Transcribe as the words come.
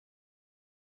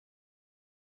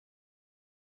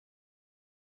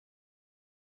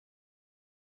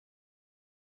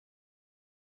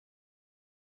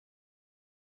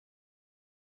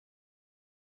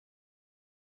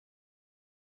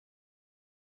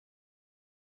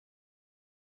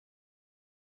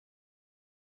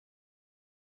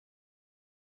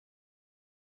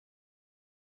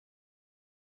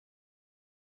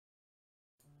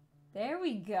There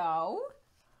we go.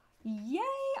 Yay!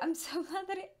 I'm so glad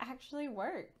that it actually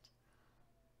worked.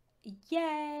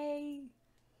 Yay!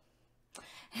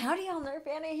 Howdy y'all, Nerf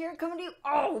Anna here, coming to you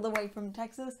all the way from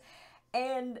Texas.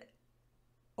 And,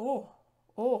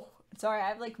 sorry, I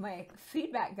have like my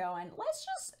feedback going. Let's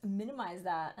just minimize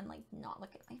that and like not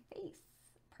look at my face.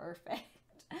 Perfect.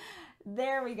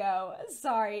 There we go.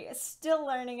 Sorry, still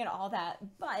learning and all that,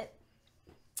 but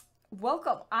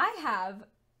welcome. I have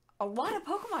a lot of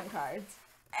Pokemon cards,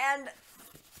 and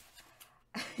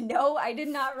no, I did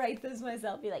not write this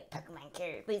myself. Be like, Pokemon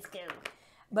card, let's go.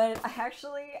 But I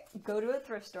actually go to a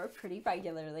thrift store pretty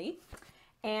regularly,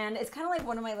 and it's kind of like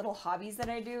one of my little hobbies that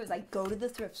I do is I go to the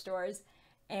thrift stores,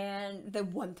 and the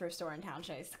one thrift store in town,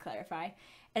 should I just clarify,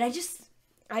 and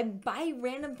I buy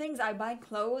random things. I buy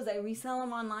clothes, I resell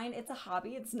them online. It's a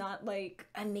hobby. It's not like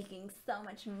I'm making so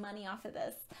much money off of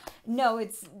this. No,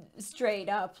 it's straight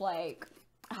up like,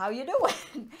 how you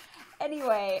doing?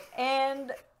 Anyway,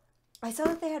 and I saw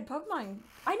that they had Pokemon.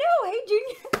 I know, hey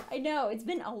Junior. I know, it's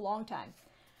been a long time.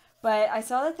 But I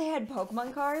saw that they had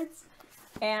Pokemon cards,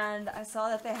 and I saw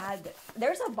that they had,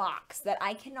 there's a box that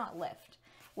I cannot lift,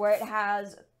 where it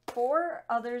has 4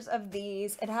 others of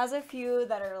these. It has a few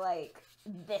that are like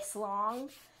this long,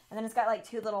 and then it's got like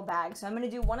 2 little bags. So I'm going to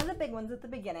do one of the big ones at the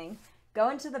beginning, go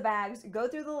into the bags, go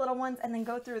through the little ones, and then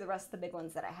go through the rest of the big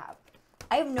ones that I have.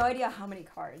 I have no idea how many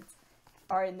cards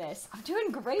are in this. I'm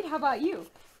doing great. How about you?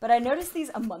 But I noticed these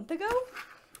a month ago,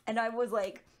 and I was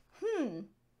like,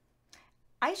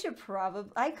 I should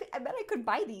probably, I bet I could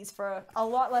buy these for a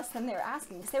lot less than they were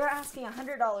asking, because they were asking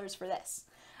 $100 for this.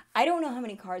 I don't know how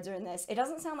many cards are in this. It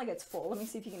doesn't sound like it's full. Let me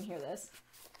see if you can hear this.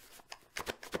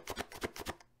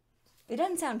 It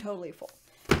doesn't sound totally full,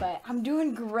 but I'm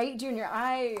doing great, Junior.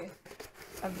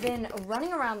 I've been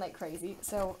running around like crazy,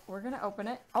 so we're going to open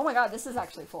it. Oh my God, this is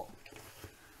actually full.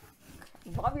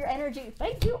 Love your energy.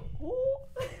 Thank you. Ooh.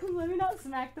 Let me not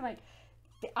smack the mic.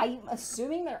 I'm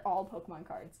assuming they're all Pokemon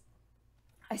cards.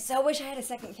 I so wish I had a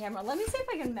second camera. Let me see if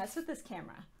I can mess with this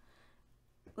camera.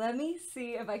 Let me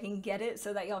see if I can get it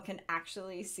so that y'all can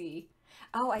actually see.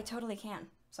 Oh, I totally can.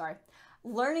 Sorry.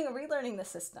 Relearning the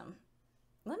system.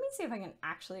 Let me see if I can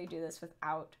actually do this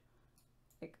without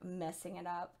like messing it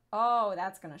up. Oh,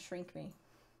 that's gonna shrink me.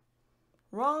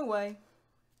 Wrong way.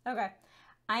 Okay.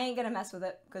 I ain't gonna mess with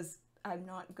it because I'm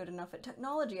not good enough at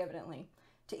technology, evidently,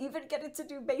 to even get it to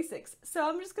do basics. So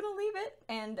I'm just gonna leave it,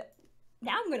 and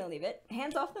now I'm gonna leave it.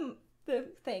 Hands off the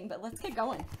thing, but let's get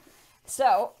going.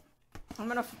 So I'm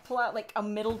gonna pull out like a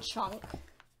middle chunk. You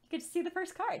get to see the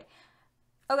first card.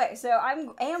 Okay, so I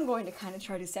am going to kind of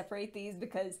try to separate these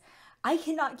because I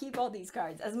cannot keep all these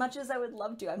cards as much as I would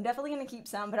love to. I'm definitely gonna keep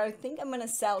some, but I think I'm gonna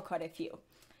sell quite a few.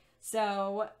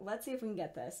 So let's see if we can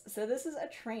get this. So this is a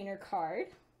trainer card.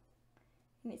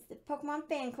 And it's the Pokemon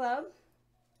Fan Club.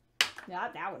 Yeah,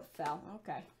 that one fell.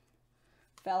 Okay.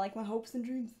 Fell like my hopes and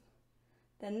dreams.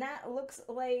 Then that looks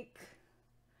like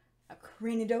a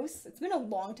Cranidos. It's been a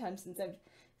long time since I've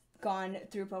gone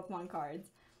through Pokemon cards.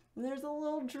 And there's a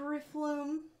little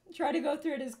Drifloom. Try to go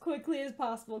through it as quickly as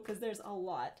possible because there's a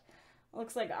lot.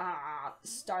 Looks like,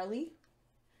 Starly.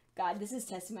 God, this is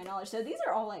testing my knowledge. So these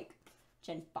are all like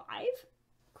Gen 5?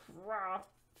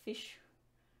 Crawfish.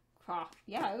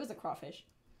 Yeah, it was a crawfish.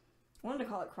 I wanted to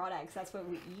call it crawdad because that's what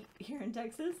we eat here in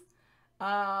Texas.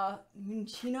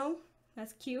 Minchino.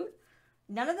 That's cute.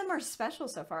 None of them are special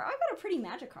so far. I got a pretty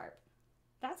Magikarp.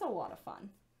 That's a lot of fun.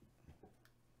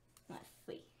 Let's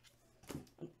see.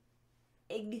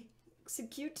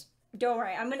 Execute. Don't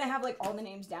worry. I'm going to have like all the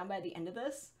names down by the end of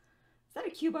this. Is that a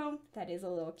Cubone? That is a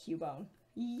little Cubone.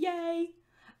 Yay.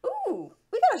 Ooh,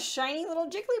 we got a shiny little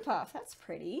Jigglypuff. That's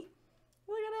pretty.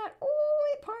 Look at that.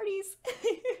 Oh, it parties.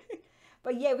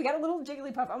 But yeah, we got a little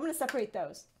Jigglypuff. I'm going to separate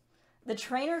those. The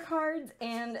trainer cards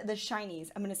and the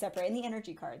shinies, I'm going to separate. And the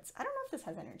energy cards. I don't know if this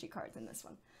has energy cards in this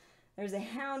one. There's a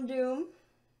Houndoom.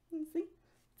 Let's see.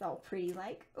 It's all pretty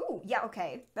like. Ooh, yeah,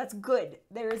 okay. That's good.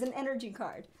 There is an energy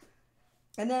card.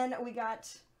 And then we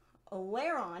got a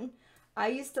Lairon. I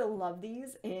used to love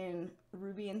these in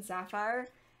Ruby and Sapphire,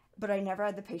 but I never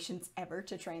had the patience ever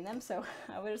to train them. So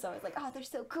I was always like, oh, they're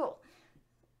so cool.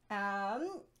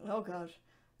 Oh gosh.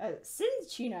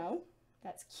 Cinchino,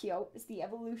 that's cute. It's the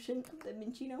evolution of the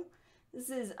Minchino.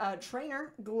 This is a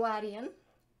trainer, Gladion.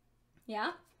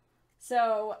 Yeah.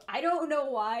 So I don't know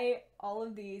why all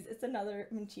of these, it's another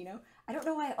Minchino. I don't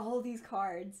know why all of these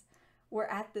cards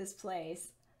were at this place.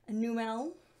 A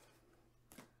Numel,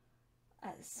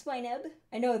 Swinub.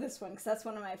 I know this one because that's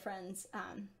one of my friends'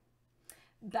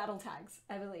 battle tags,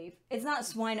 I believe. It's not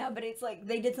Swinub, but it's like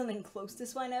they did something close to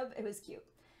Swinub. It was cute.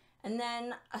 And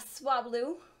then a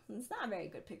Swablu. It's not a very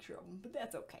good picture of him, but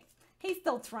that's okay. He's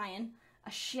still trying. A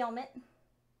Shelmet.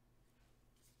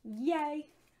 Yay.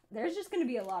 There's just going to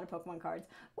be a lot of Pokemon cards.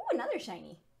 Ooh, another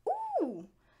shiny. Ooh,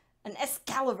 an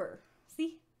Excalibur.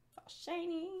 See? It's all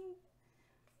shiny.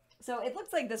 So it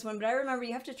looks like this one, but I remember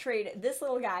you have to trade this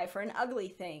little guy for an ugly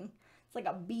thing. It's like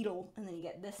a beetle, and then you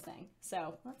get this thing.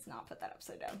 So let's not put that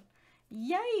upside down.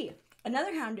 Yay!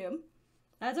 Another Houndoom.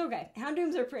 That's okay.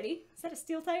 Houndooms are pretty. Is that a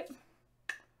steel type?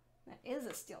 That is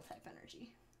a steel type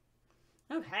energy.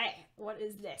 Okay, what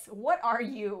is this? What are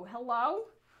you? Hello?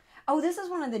 Oh, this is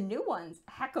one of the new ones.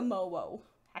 Hakamowo.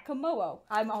 Hakamowo.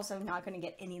 I'm also not going to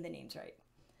get any of the names right.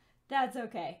 That's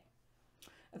okay.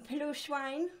 A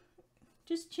Pillow-Schwein.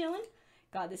 Just chilling.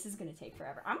 God, this is going to take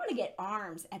forever. I'm going to get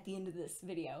arms at the end of this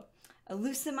video. A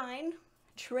Lucamine.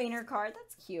 Trainer card.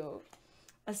 That's cute.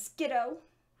 A Skiddo.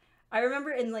 I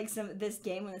remember in like this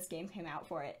game, when this game came out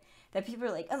for it, that people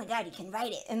were like, oh my god, you can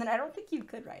write it. And then I don't think you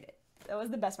could write it. That was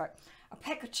the best part. A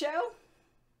Pikachu.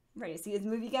 Ready to see this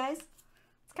movie, guys?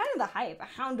 It's kind of the hype.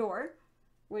 A Houndour,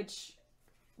 which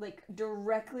like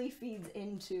directly feeds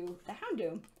into the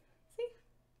Houndoom. See?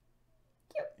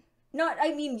 Cute. Not,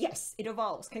 I mean, yes, it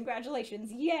evolves.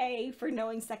 Congratulations. Yay for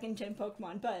knowing second gen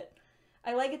Pokemon. But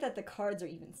I like it that the cards are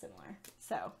even similar.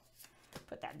 So,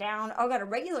 put that down. Oh, got a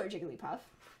regular Jigglypuff.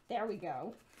 There we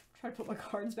go. Try to put my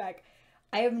cards back.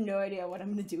 I have no idea what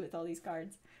I'm going to do with all these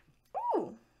cards.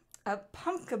 Ooh, a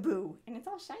Pumpkaboo. And it's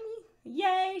all shiny.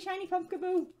 Yay, shiny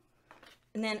Pumpkaboo.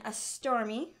 And then a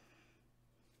Stormy.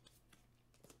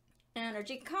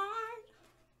 Energy card.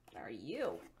 What are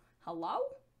you? Hello?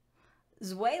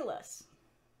 Zweilous.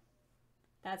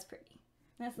 That's pretty.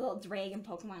 That's a little dragon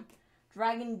Pokemon.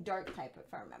 Dragon Dark type,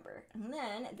 if I remember. And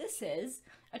then this is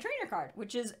a trainer card,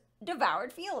 which is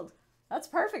Devoured Field. That's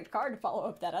a perfect card to follow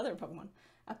up that other Pokemon.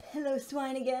 A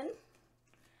Pillow-Swine again.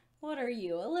 What are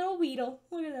you? A little Weedle.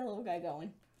 Look at that little guy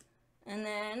going. And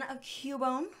then a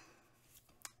Cubone.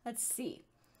 Let's see.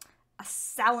 A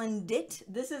Salandit.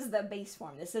 This is the base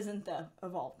form. This isn't the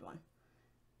evolved one.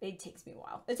 It takes me a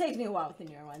while. It takes me a while with the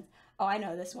newer ones. Oh, I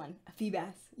know this one. A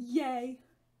Feebas. Yay.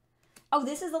 Oh,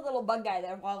 this is a little bug guy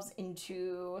that evolves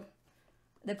into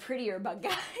the prettier bug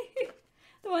guy.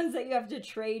 The ones that you have to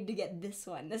trade to get this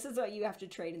one. This is what you have to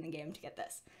trade in the game to get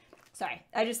this. Sorry.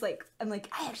 I'm like,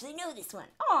 I actually know this one.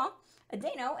 Aw, a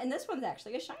Dano. And this one's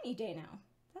actually a shiny Dano.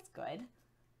 That's good.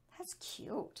 That's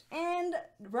cute. And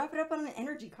wrap it up on an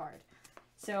energy card.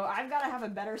 So I've got to have a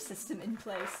better system in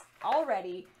place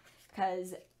already,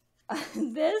 because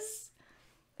this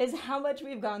is how much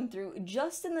we've gone through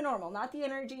just in the normal. Not the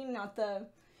energy, not the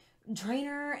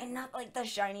trainer, and not like the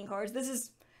shiny cards. This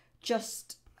is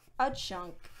just a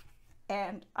chunk,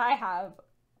 and I have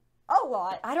a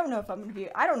lot. I don't know if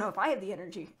I don't know if I have the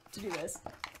energy to do this.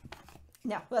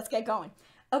 Now, let's get going.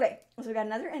 Okay, so we got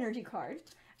another energy card,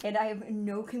 and I have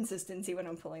no consistency when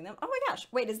I'm pulling them. Oh my gosh,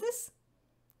 wait, is this?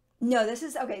 No, this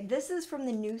is, okay, this is from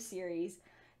the new series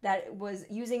that was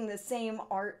using the same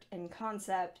art and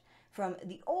concept from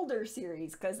the older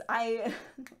series, because I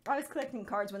was collecting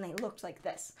cards when they looked like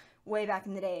this way back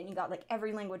in the day, and you got like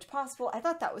every language possible. I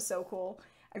thought that was so cool.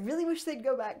 I really wish they'd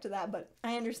go back to that, but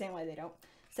I understand why they don't.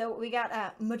 So we got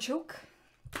a Machoke.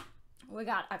 We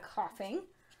got a Coughing.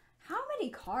 How many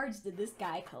cards did this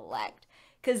guy collect?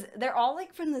 Because they're all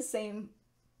like from the same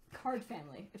card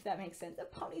family, if that makes sense. A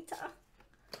Ponyta.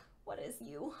 What is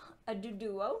you? A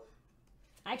Doduo.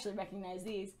 I actually recognize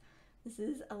these. This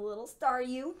is a little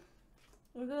Staryu.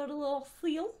 We'll go to a little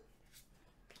Seal.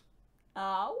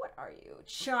 What are you?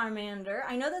 Charmander.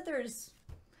 I know that there's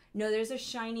a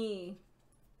shiny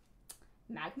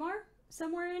Magmar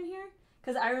somewhere in here.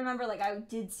 Because I remember, like, I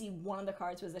did see one of the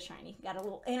cards was a shiny. Got a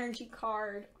little energy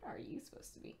card. What are you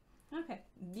supposed to be? Okay.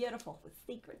 Beautiful. With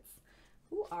secrets.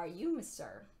 Who are you,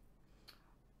 Mr.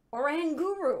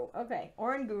 Oranguru. Okay.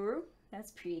 Oranguru.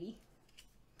 That's pretty.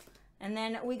 And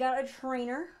then we got a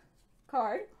trainer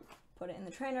card. Put it in the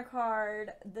trainer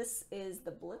card. This is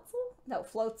the Blitzel? No,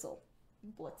 Floatzel.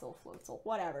 Blitzel, Floatzel.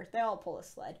 Whatever. They all pull a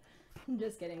sled. I'm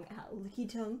just kidding.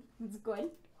 Licky Tongue. That's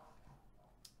good.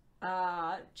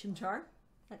 Chimchar.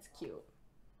 That's cute.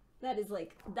 That is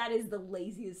the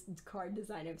laziest card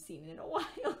design I've seen in a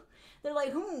while. They're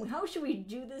like, how should we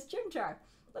do this Chimchar?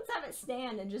 Let's have it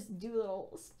stand and just do a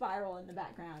little spiral in the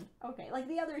background. Okay, like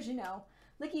the others, you know.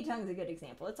 Licky Tongue's a good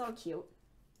example. It's all cute.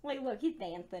 Like, look, he's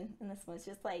dancing. And this one's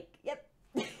just like, yep.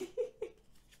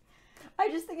 I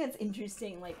just think it's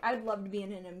interesting. Like, I'd love to be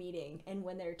in a meeting, and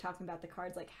when they're talking about the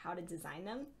cards, like how to design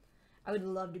them, I would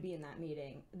love to be in that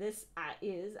meeting. This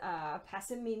is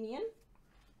Passaminian.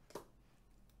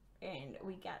 And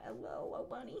we got a little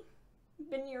bunny.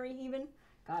 Venery even.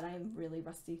 God, I'm really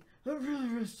rusty. I'm really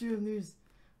rusty on these.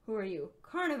 Who are you?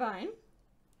 Carnivine.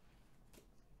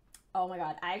 Oh my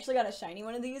god, I actually got a shiny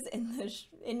one of these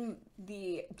in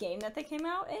the game that they came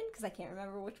out in, because I can't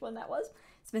remember which one that was.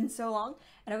 It's been so long,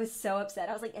 and I was so upset.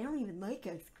 I was like, I don't even like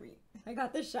ice cream. I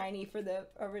got the shiny for the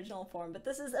original form, but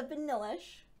this is a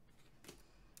Vanillish.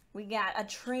 We got a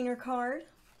trainer card.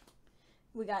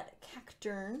 We got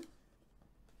Cacturn.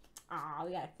 Ah,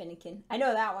 we got a Finnegan. I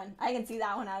know that one. I can see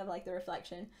that one out of like the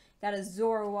reflection. Got a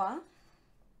Zorua.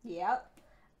 Yep.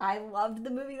 I loved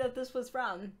the movie that this was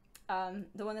from.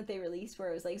 The one that they released where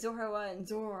it was like Zorua and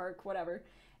Zoroark, whatever.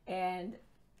 And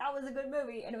that was a good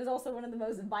movie. And it was also one of the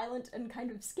most violent and kind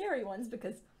of scary ones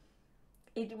because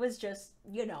it was just,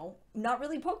 you know, not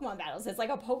really Pokemon battles. It's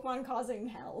like a Pokemon causing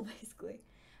hell, basically.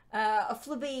 A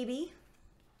Flababy.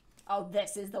 Oh,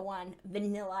 this is the one.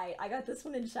 Vanillite. I got this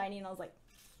one in shiny and I was like,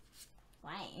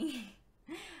 why?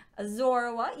 A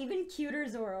Zorua. Even cuter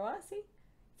Zorua. See?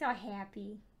 So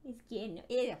happy. He's getting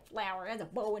a flower. Has a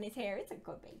bow in his hair. It's a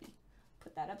good baby.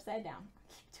 Put that upside down.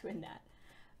 Keep doing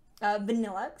that.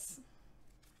 Vanillux.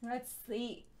 Let's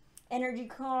see. Energy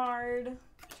card.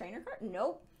 Trainer card?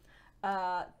 Nope.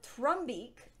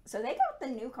 Trumbeak. So they got the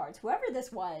new cards. Whoever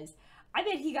this was, I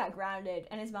bet he got grounded.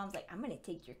 And his mom's like, I'm going to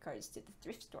take your cards to the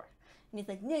thrift store. And he's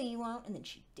like, no, you won't. And then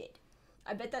she did.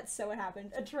 I bet that's so what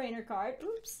happened. A trainer card.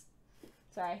 Oops.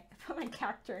 Sorry. I put my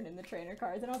Cacturn in the trainer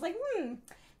cards. And I was like,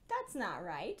 that's not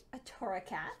right. A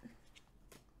Torracat.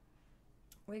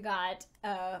 We got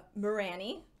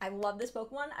Mirani. I love this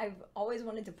Pokemon. I've always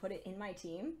wanted to put it in my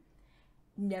team.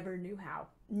 Never knew how.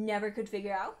 Never could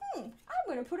figure out, I'm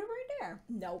going to put it right there.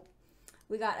 Nope.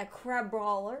 We got a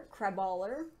Crabrawler.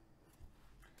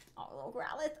 Oh, little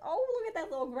Growlithe. Oh, look at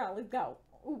that little Growlithe go.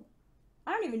 Ooh.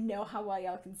 I don't even know how well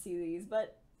y'all can see these,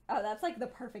 but oh, that's like the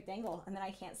perfect angle, and then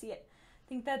I can't see it. I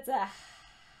think that's a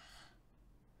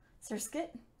Surskit.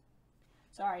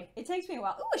 Sorry, it takes me a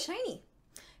while. Ooh, a shiny.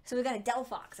 So we got a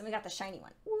Delphox, and we got the shiny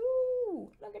one.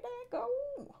 Woo! Look at that go.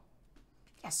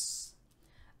 Yes.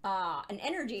 An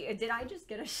energy. Did I just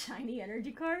get a shiny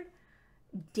energy card?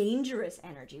 Dangerous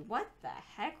energy. What the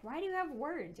heck? Why do you have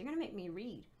words? You're going to make me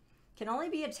read. Can only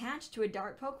be attached to a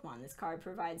dark Pokemon. This card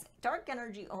provides dark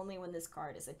energy only when this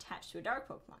card is attached to a dark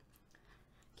Pokemon.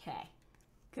 Okay.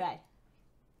 Good.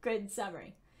 Good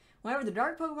summary. Whenever the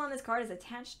dark Pokemon this card is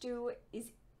attached to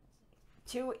is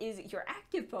your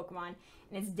active Pokemon,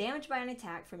 and it's damaged by an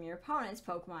attack from your opponent's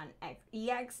Pokemon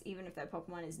EX, even if that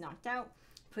Pokemon is knocked out,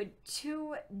 put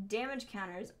 2 damage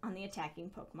counters on the attacking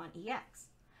Pokemon EX.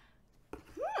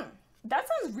 That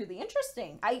sounds really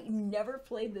interesting. I never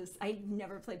played this. I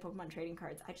never played Pokemon trading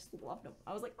cards. I just loved them.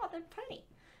 I was like, oh, they're pretty.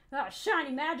 Oh,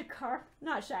 shiny Magikarp.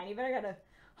 Not shiny, but I got a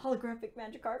holographic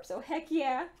Magikarp, so heck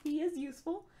yeah, he is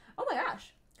useful. Oh my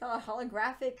gosh. Got a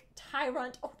holographic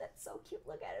Tyrant. Oh, that's so cute.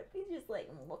 Look at it. He's just like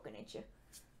looking at you.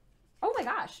 Oh my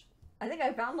gosh. I think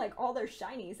I found like all their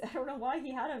shinies. I don't know why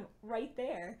he had them right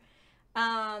there.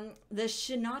 The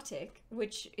Shiinotic,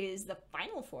 which is the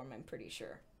final form, I'm pretty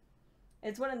sure.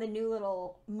 It's one of the new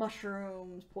little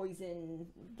mushrooms, poison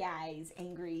guys,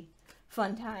 angry,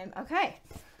 fun time. Okay.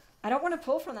 I don't want to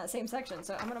pull from that same section,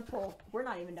 so I'm going to pull. We're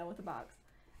not even done with the box.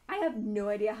 I have no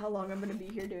idea how long I'm going to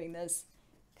be here doing this.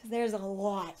 Because there's a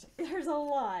lot. There's a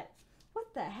lot.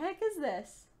 What the heck is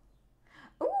this?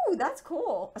 Ooh, that's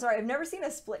cool. Sorry, I've never seen a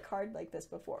split card like this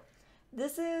before.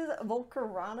 This is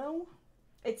Volcarano.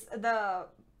 It's the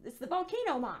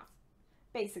volcano moth,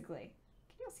 basically.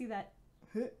 Can you all see that?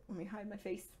 Let me hide my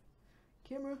face.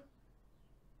 Camera.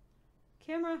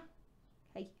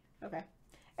 Hey. Okay.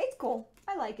 It's cool.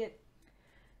 I like it.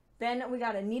 Then we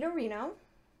got a Nidorino.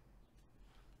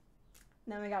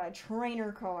 Then we got a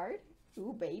trainer card.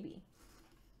 Ooh, baby.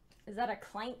 Is that a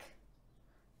Clank?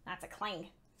 That's a Clang.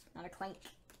 Not a Clank.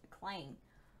 A Clang.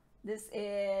 This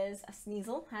is a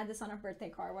Sneasel. Had this on a birthday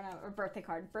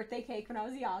card birthday cake when I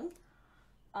was young.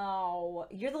 Oh,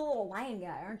 you're the little lion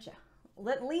guy, aren't you?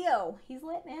 Lit Leo. He's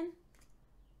lit, man.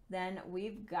 Then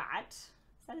we've got, is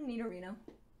that a Nidorino?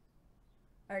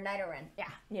 Or Nidoran.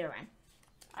 Yeah, Nidoran.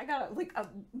 I gotta like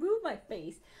move my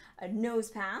face. A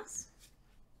Nose Pass.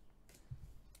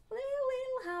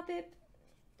 Little Hoppip.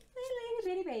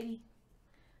 Little bitty baby.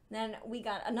 Then we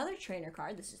got another trainer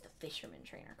card. This is the Fisherman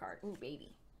trainer card. Ooh,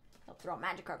 baby. He'll throw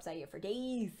Magikarps at you for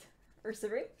days.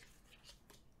 Ursaring.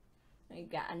 We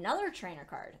got another trainer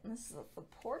card. And this is a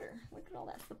supporter. Look at all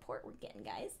that support we're getting,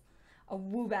 guys. A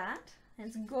Woobat.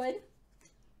 That's good.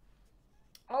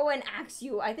 Oh, and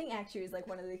Axew. I think Axew is like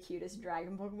one of the cutest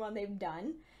dragon Pokemon they've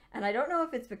done. And I don't know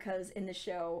if it's because in the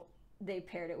show they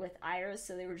paired it with Iris,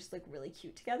 so they were just like really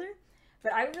cute together.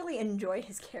 But I really enjoy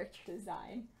his character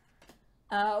design.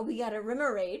 We got a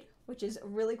Remoraid, which is a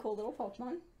really cool little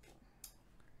Pokemon.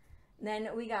 Then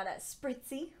we got a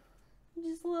Spritzy,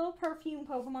 just a little perfume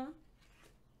Pokemon.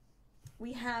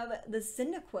 We have the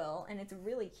Cyndaquil, and it's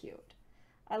really cute.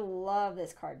 I love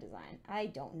this card design. I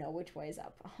don't know which way is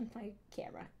up on my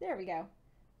camera. There we go.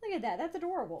 Look at that. That's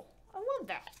adorable. I love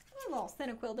that. A little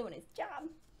Cyndaquil doing his job.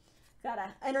 Got an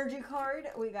energy card.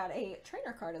 We got a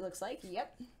trainer card, it looks like.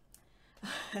 Yep.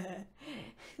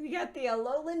 We got the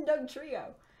Alolan Doug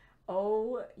Trio.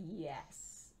 Oh,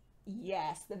 yes.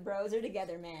 Yes, the bros are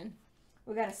together, man.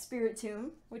 We got a Spiritomb,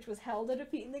 which was held a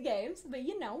defeat in the games, but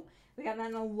you know, we got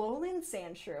an Alolan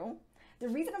Sandshrew. The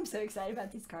reason I'm so excited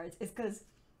about these cards is because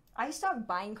I stopped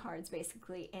buying cards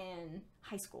basically in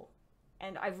high school,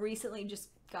 and I've recently just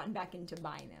gotten back into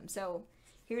buying them. So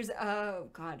here's, oh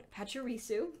god,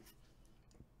 Pachirisu.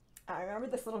 I remember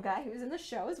this little guy who was in the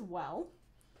show as well.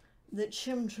 The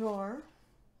Chimchar.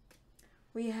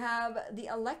 We have the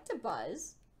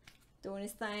Electabuzz doing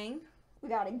his thing. We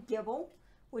got a Gibble,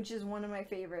 which is one of my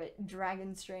favorite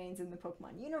dragon strains in the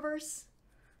Pokemon universe.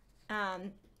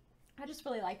 I just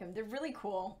really like them. They're really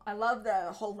cool. I love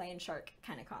the whole land shark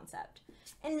kind of concept.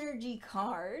 Energy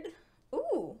card.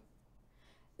 Ooh.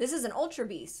 This is an Ultra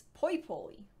Beast.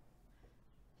 Poipole.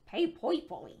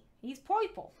 Poipole. He's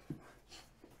Poipole.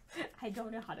 I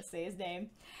don't know how to say his name.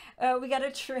 We got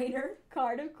a trainer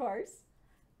card, of course.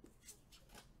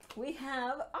 We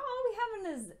have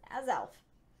an Azelf.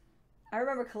 I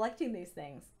remember collecting these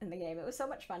things in the game. It was so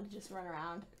much fun to just run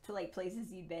around to like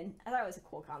places you'd been. I thought it was a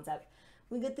cool concept.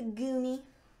 We got the Goomy.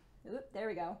 Oop, there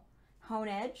we go. Hone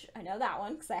Edge. I know that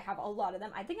one because I have a lot of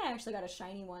them. I think I actually got a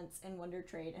shiny once in Wonder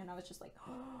Trade, and I was just like,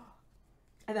 oh.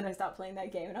 And then I stopped playing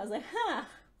that game, and I was like, huh,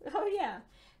 oh yeah.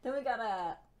 Then we got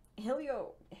a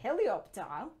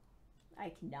Helioptile. I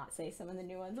cannot say some of the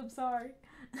new ones, I'm sorry.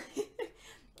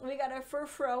 We got a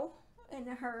Furfrou in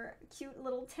her cute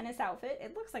little tennis outfit.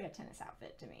 It looks like a tennis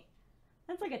outfit to me.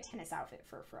 That's like a tennis outfit,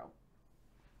 Furfrou.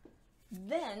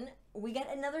 Then we get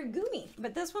another Goomy,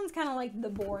 but this one's kind of like the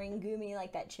boring Goomy,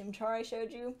 like that Chimchar I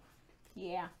showed you.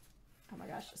 Yeah. Oh my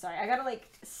gosh. Sorry, I gotta like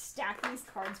stack these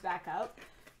cards back up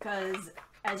because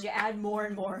as you add more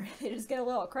and more, they just get a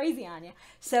little crazy on you.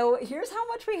 So here's how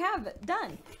much we have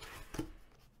done.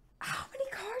 How many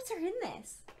cards are in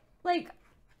this? Like,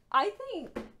 I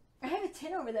think I have a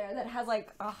tin over there that has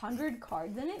like 100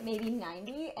 cards in it, maybe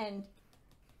 90, and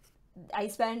I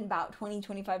spent about $20,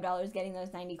 $25 getting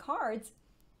those 90 cards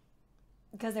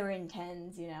because they were in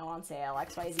tens, you know, on sale,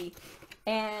 XYZ.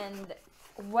 And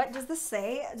what does this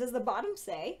say? Does the bottom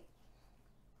say?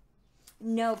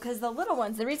 No, because the little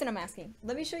ones, the reason I'm asking,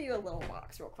 let me show you a little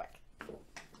box real quick.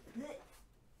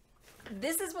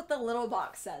 This is what the little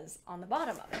box says on the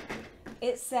bottom of it.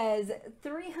 It says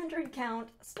 300 count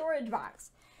storage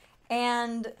box.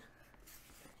 And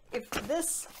if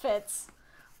this fits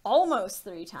almost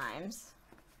 3 times,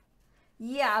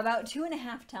 yeah, about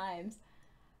 2.5 times.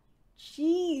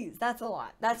 Jeez, that's a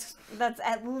lot. That's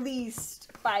at least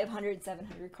 500,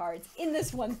 700 cards in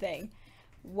this one thing.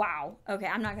 Wow. Okay,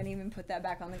 I'm not going to even put that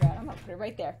back on the ground. I'm going to put it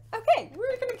right there. Okay,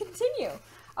 we're going to continue.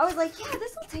 I was like, yeah,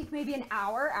 this will take maybe an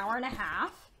hour, hour and a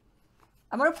half.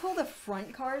 I'm going to pull the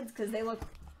front cards because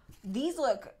these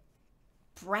look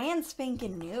brand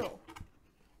spanking new.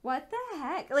 What the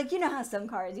heck? Like, you know how some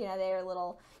cards, you know, they're a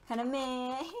little kind of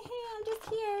meh, I'm just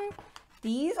here.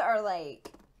 These are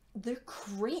like, they're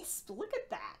crisp. Look at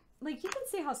that. Like, you can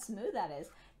see how smooth that is.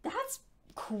 That's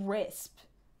crisp.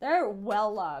 They're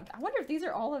well loved. I wonder if these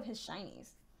are all of his shinies.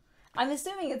 I'm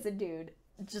assuming it's a dude,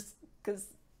 just because,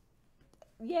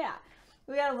 yeah.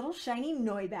 We got a little shiny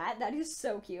Noibat. That is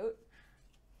so cute.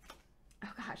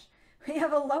 Oh gosh. We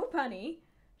have a Lopunny.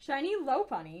 Shiny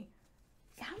Lopunny.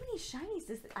 How many shinies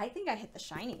does this? I think I hit the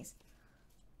shinies.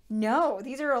 No,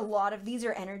 these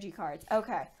are energy cards.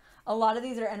 Okay. A lot of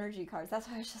these are energy cards. That's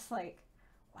why I was just like,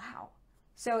 wow.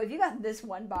 So if you got this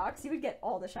one box, you would get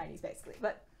all the shinies basically.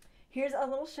 But here's a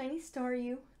little shiny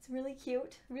Staryu. It's really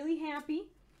cute. Really happy.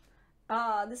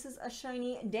 This is a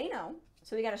shiny Dano.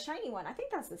 So we got a shiny one. I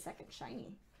think that's the second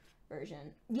shiny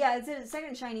version. Yeah, it's a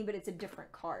second shiny, but it's a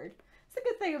different card. It's a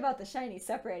good thing about the shiny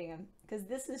separating them, because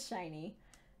this is shiny.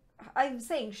 I'm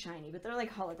saying shiny, but they're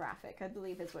like holographic, I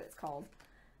believe is what it's called.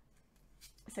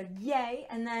 So yay.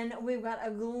 And then we've got a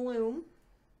Gloom.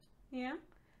 Yeah.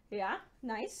 Yeah.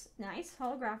 Nice. Nice.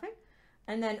 Holographic.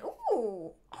 And then,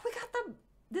 ooh. Oh, we got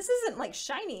this isn't like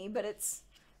shiny, but it's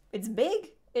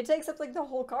big. It takes up like the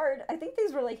whole card. I think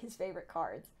these were like his favorite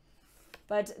cards.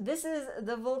 But this is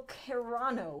the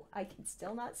Volcarano. I can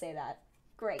still not say that.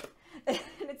 Great. And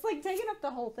it's like taking up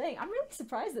the whole thing. I'm really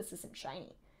surprised this isn't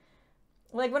shiny.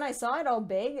 Like when I saw it all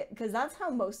big, because that's how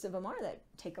most of them are that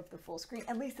take up the full screen.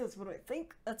 At least that's what I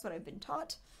think. That's what I've been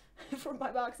taught from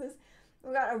my boxes.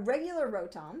 We got a regular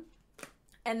Rotom.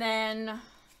 And then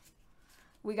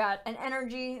we got an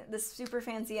energy, this super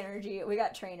fancy energy. We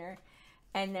got trainer.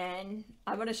 And then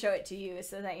I'm going to show it to you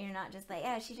so that you're not just like,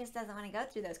 oh, she just doesn't want to go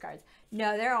through those cards.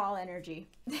 No, they're all energy.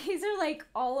 These are like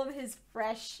all of his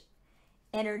fresh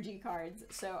energy cards.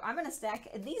 So I'm going to stack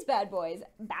these bad boys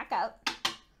back up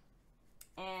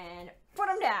and put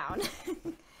them down.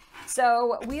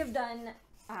 So we have done,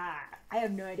 I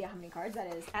have no idea how many cards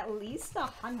that is. At least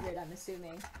 100, I'm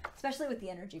assuming, especially with the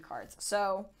energy cards.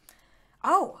 So,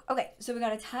 oh, okay. So we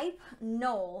got a type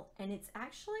Null, and it's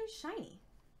actually shiny.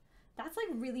 That's like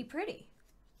really pretty.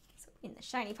 So in the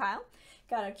shiny pile,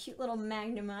 got a cute little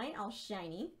Magnemite, all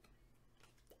shiny.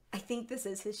 I think this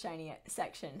is his shiny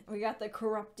section. We got the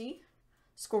Scorupti,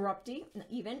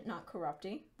 even, not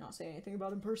Corrupti. Not saying anything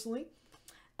about him personally.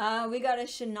 We got a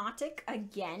Shiinotic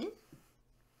again.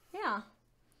 Yeah.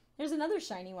 There's another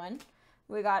shiny one.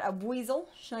 We got a Weasel,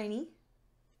 shiny.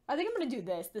 I think I'm going to do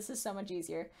this. This is so much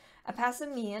easier. A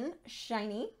Passimian,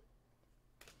 shiny.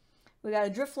 We got a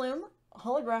Drifloon,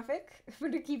 holographic. I'm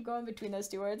going to keep going between those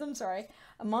two words. I'm sorry.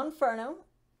 A Monferno,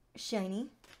 shiny.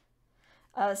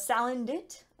 A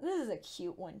Salandit. This is a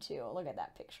cute one, too. Look at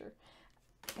that picture.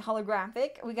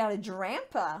 Holographic. We got a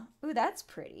Drampa. Ooh, that's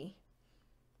pretty.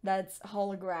 That's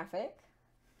holographic.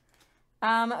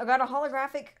 I got a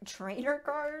holographic trainer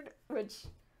card, which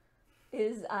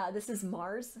is, this is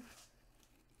Mars.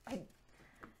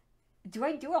 Do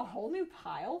I do a whole new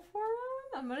pile for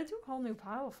him? I'm going to do a whole new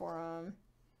pile for him.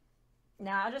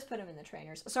 Nah, I'll just put him in the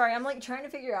trainers. Sorry, I'm like trying to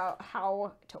figure out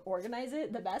how to organize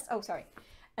it the best. Oh, sorry.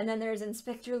 And then there's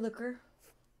Inspector Looker.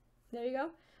 There you go.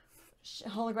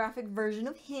 Holographic version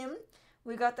of him.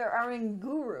 We got the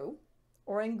Oranguru,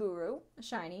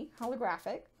 shiny,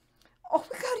 holographic. Oh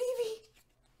my god, Eevee!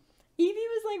 Eevee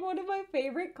was like one of my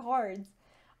favorite cards.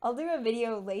 I'll do a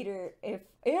video later if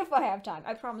I have time.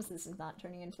 I promise this is not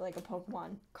turning into like a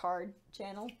Pokemon card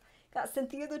channel. Got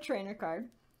Cynthia the trainer card.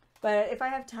 But if I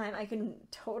have time, I can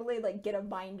totally like get a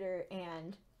binder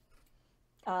and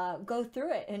go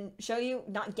through it and show you,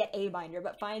 not get a binder,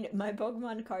 but find my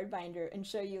Pokemon card binder and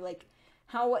show you like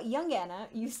how young Anna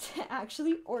used to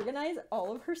actually organize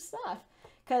all of her stuff.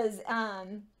 Because I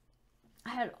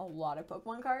had a lot of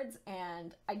Pokemon cards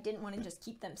and I didn't want to just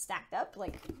keep them stacked up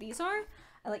like these are.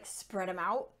 I like spread them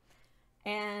out.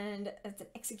 And it's an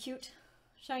Execute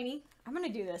shiny. I'm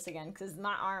going to do this again because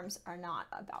my arms are not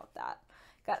about that.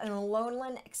 Got an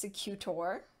Alolan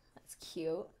Executor. That's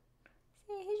cute.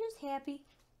 See, he's just happy.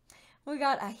 We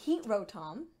got a Heat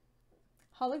Rotom.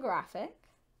 Holographic.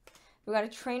 We got a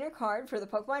trainer card for the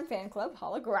Pokemon Fan Club.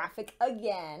 Holographic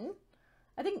again.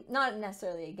 I think not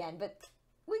necessarily again, but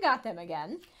we got them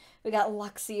again. We got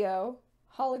Luxio.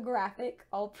 Holographic.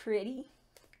 All pretty.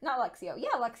 Not Luxio.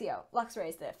 Yeah, Luxio.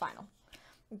 Luxray's the final.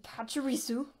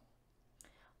 Pachirisu.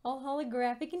 All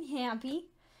holographic and happy.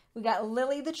 We got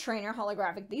Lily the trainer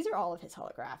holographic. These are all of his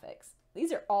holographics.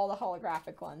 These are all the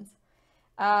holographic ones.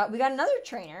 We got another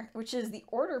trainer, which is the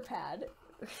Order Pad.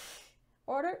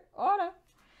 Order.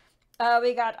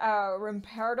 We got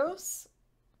Rampardos.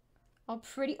 All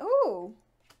pretty. Oh,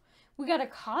 we got a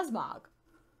Cosmog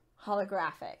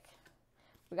holographic.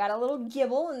 We got a little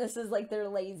Gibble, and this is like their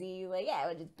lazy, like, yeah, it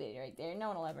would just be right there. No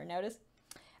one will ever notice.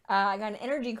 I got an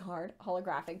energy card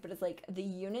holographic, but it's like the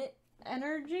unit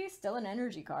energy, still an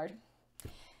energy card.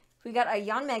 We got a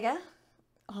Yanmega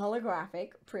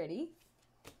holographic, pretty.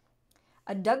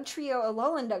 A Dugtrio, a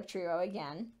Alolan Dugtrio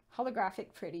again,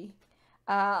 holographic, pretty.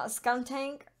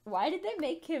 Skuntank. Why did they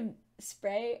make him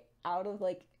spray out of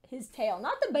like his tail?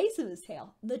 Not the base of his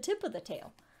tail, the tip of the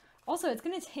tail. Also, it's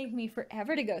gonna take me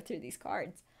forever to go through these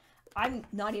cards. I'm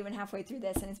not even halfway through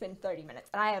this, and it's been 30 minutes,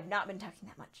 and I have not been talking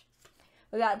that much.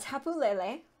 We got Tapu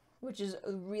Lele, which is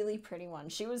a really pretty one.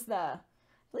 She was I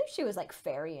believe she was like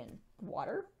fairy and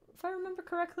water, if I remember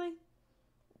correctly.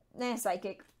 Nah,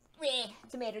 psychic.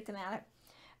 Tomato.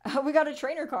 We got a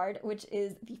trainer card, which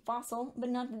is the fossil, but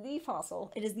not the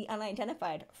fossil. It is the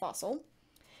unidentified fossil.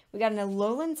 We got an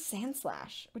Alolan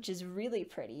Sandslash, which is really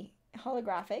pretty,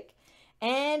 holographic.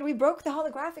 And we broke the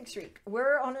holographic streak.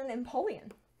 We're on an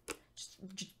Empoleon.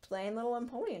 Just plain little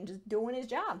Empoleon, just doing his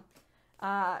job.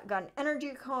 Got an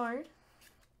energy card.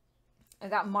 I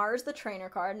got Mars the trainer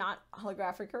card, not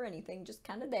holographic or anything, just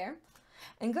kind of there.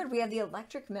 And good, we have the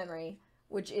electric memory,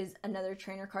 which is another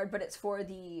trainer card, but it's for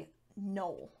the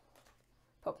Knoll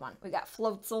Pokemon. We got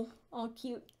Floatzel, all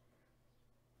cute.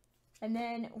 And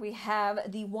then we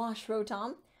have the Wash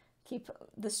Rotom. Keep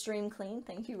the stream clean.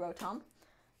 Thank you, Rotom.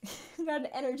 Got an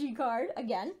energy card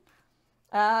again.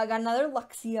 Got another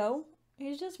Luxio.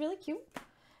 He's just really cute.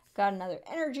 Got another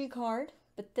energy card,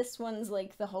 but this one's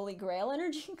like the Holy Grail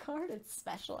energy card. It's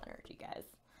special energy, guys.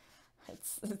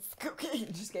 It's okay,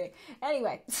 just kidding.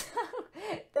 Anyway,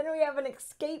 then we have an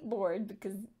escape board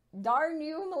because darn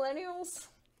you millennials.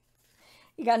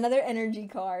 You got another energy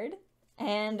card,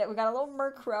 and we got a little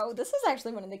Murkrow. This is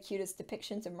actually one of the cutest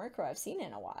depictions of Murkrow I've seen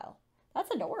in a while.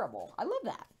 That's adorable. I love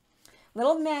that.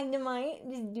 Little Magnemite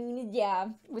just doing a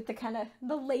job with the kind of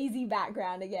the lazy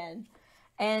background again.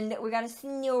 And we got a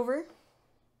Snover.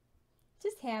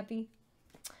 Just happy.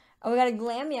 Oh, we got a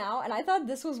Glammeow, and I thought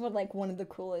this was like one of the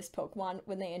coolest Pokemon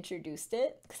when they introduced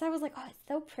it. Because I was like, oh, it's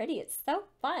so pretty. It's so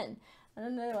fun. And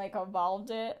then they like evolved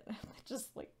it.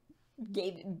 Just like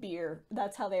gave it beer.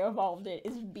 That's how they evolved it,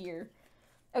 is beer.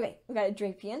 Okay, we got a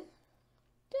Drapion.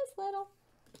 Just little.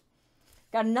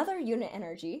 Got another Unit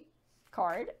Energy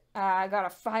card. Got a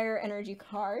Fire Energy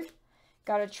card.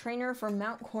 Got a trainer for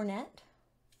Mount Cornet.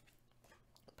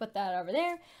 Put that over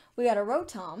there. We got a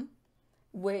Rotom,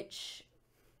 which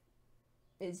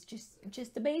is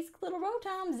just a basic little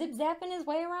Rotom zip-zapping his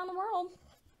way around the world.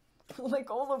 Like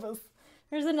all of us.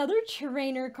 There's another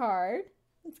trainer card.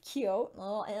 It's cute,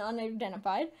 little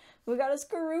unidentified. We got a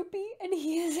Skorupi, and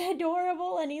he is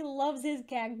adorable, and he loves his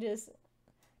cactus.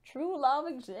 True love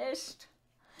exists.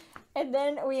 And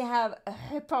then we have a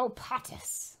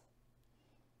Hippopotas.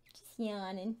 Just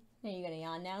yawning. Are you gonna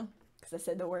yawn now? Because I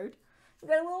said the word. We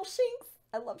got a little Shinx.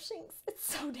 I love Shinx.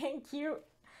 It's so dang cute.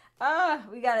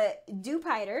 We got a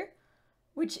Dewpider,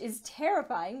 which is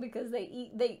terrifying because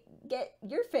they get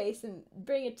your face and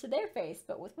bring it to their face,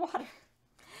 but with water.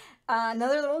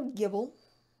 Another little Gibble.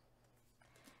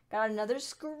 Got another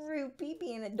Skorupi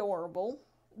being adorable.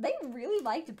 They really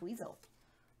liked Weasel.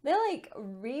 They like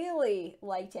really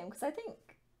liked him because I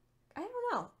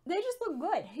don't know. They just look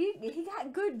good. He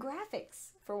got good graphics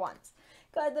for once.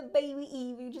 Got the baby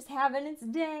Eevee just having its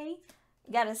day.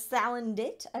 Got a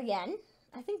Salandit again.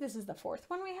 I think this is the fourth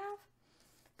one we have.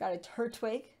 Got a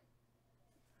Turtwig.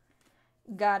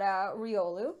 Got a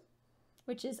Riolu,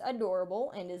 which is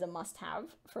adorable and is a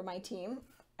must-have for my team.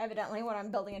 Evidently, when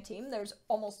I'm building a team, there's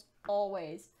almost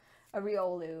always a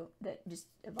Riolu that just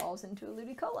evolves into a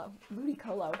Ludicolo.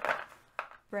 Ludicolo.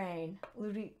 Brain.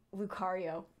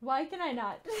 Lucario. Why can I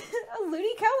not? A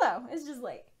Ludicolo. It's just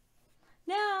like,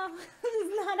 no,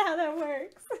 it's not how that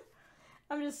works.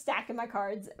 I'm just stacking my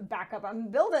cards back up. I'm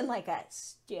building like a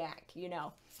stack, you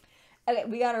know. Okay,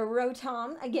 we got a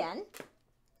Rotom again.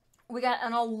 We got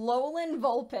an Alolan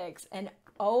Vulpix. And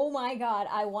oh my god,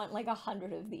 I want like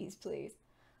 100 of these, please.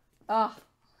 Oh,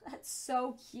 that's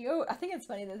so cute. I think it's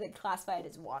funny that they classify it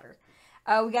as water.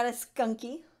 We got a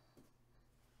Skunky.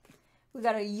 We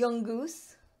got a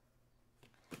Yungoos.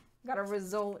 We got a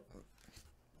Risotto.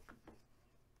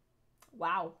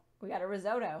 Wow, we got a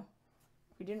Risotto.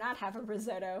 We do not have a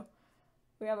Risotto.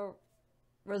 We have a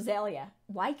Roselia.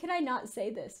 Why could I not say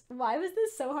this? Why was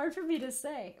this so hard for me to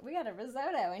say? We got a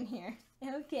Risotto in here.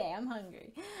 Okay, I'm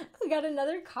hungry. We got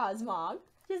another Cosmog.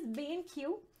 Just being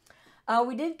cute.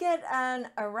 We did get an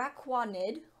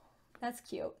Araquanid. That's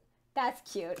cute.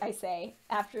 That's cute, I say,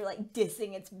 after like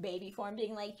dissing its baby form,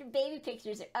 being like, your baby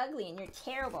pictures are ugly and you're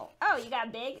terrible. Oh, you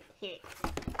got big? Here.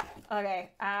 Okay,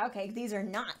 okay, these are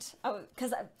not. Oh,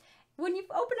 because when you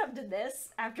open up to this,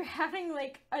 after having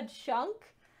like a chunk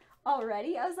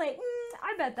already, I was like,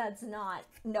 I bet that's not.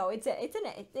 No,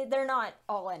 they're not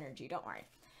all energy, don't worry.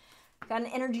 Got an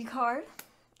energy card.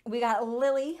 We got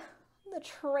Lily, the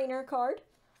trainer card.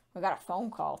 We got a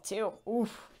phone call too.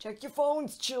 Oof, check your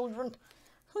phones, children.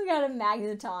 We got a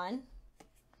Magneton.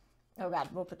 Oh god,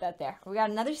 we'll put that there. We got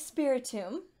another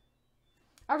Spiritomb.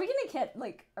 Are we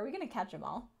gonna catch them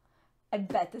all? I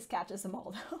bet this catches them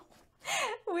all though.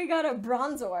 We got a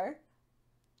Bronzor.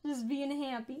 Just being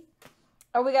happy.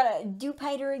 Oh, we got a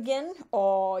Dewpider again.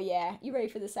 Oh yeah, you ready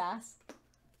for this ass?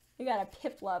 We got a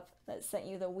Piplup that sent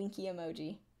you the winky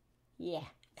emoji. Yeah.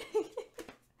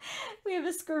 We have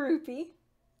a Skorupi.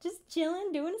 Just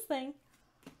chilling, doing his thing.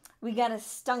 We got a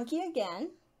Stunky again.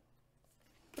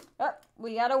 Oh,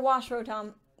 we got a Wash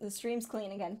Rotom. The stream's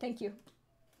clean again. Thank you.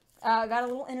 Got a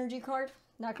little energy card.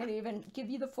 Not going to even give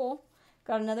you the full.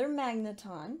 Got another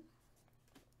Magneton.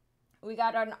 We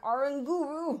got an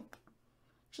Oranguru.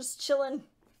 Just chilling.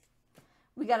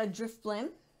 We got a Drifblim.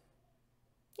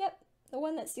 Yep, the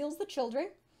one that steals the children.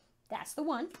 That's the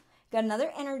one. Got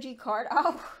another energy card.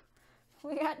 Oh,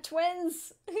 we got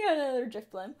twins. We got another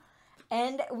Drifblim.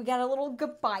 And we got a little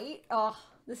Gabite. Oh,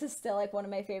 this is still like one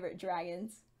of my favorite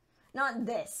dragons. Not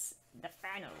this, the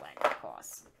final one, of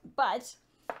course. But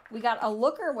we got a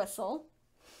Looker Whistle.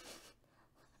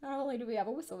 Not only do we have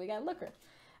a whistle, we got a Looker.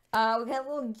 We got a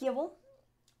little Gibble.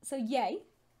 So yay.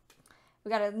 We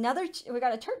got a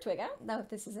Turtwig. I don't know if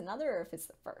this is another or if it's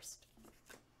the first.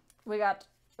 We got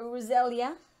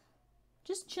Roselia.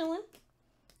 Just chilling.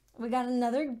 We got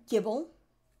another Gibble.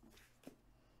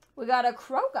 We got a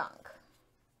Krogunk.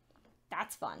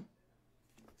 That's fun.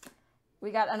 We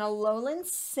got an Alolan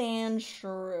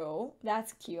Sandshrew.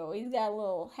 That's cute. He's got a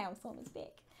little house on his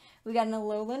back. We got an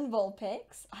Alolan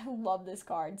Vulpix. I love this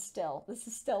card still. This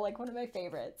is still like one of my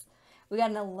favorites. We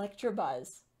got an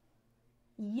Electabuzz.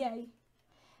 Yay.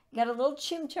 Got a little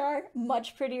Chimchar.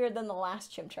 Much prettier than the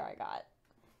last Chimchar I got.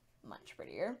 Much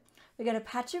prettier. We got a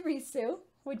Pachirisu,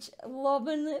 which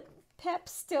loving the pep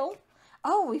still.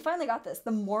 Oh, we finally got this.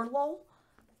 The Morlul.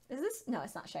 Is this? No,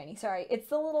 it's not shiny. Sorry. It's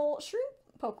the little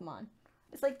shroom Pokemon.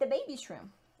 It's like the baby shroom.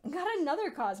 Got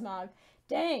another Cosmog.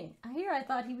 Dang. I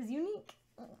thought he was unique.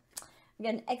 We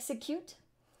got an Execute.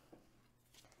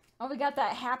 Oh, we got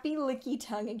that Happy Licky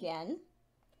Tongue again.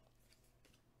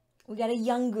 We got a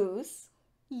Yungoos.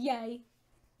 Yay.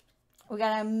 We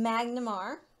got a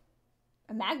Magmar,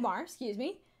 excuse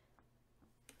me.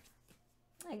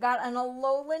 I got an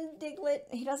Alolan Diglett.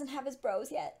 He doesn't have his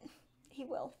bros yet. He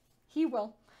will. He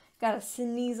will. Got a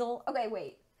Sneasel. Okay,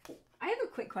 wait. I have a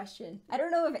quick question. I don't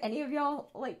know if any of y'all,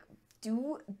 like,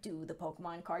 do the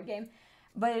Pokemon card game,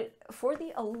 but for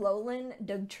the Alolan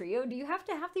Dugtrio, do you have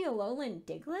to have the Alolan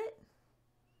Diglett?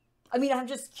 I mean, I'm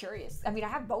just curious. I mean, I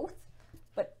have both,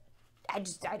 but I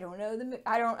don't know.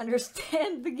 I don't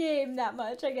understand the game that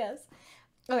much, I guess.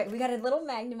 Okay, we got a little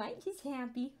Magnemite. He's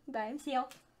happy by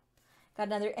himself. Got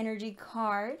another energy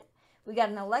card. We got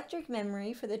an electric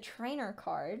memory for the trainer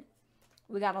card.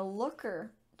 We got a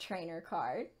Looker trainer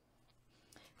card.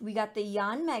 We got the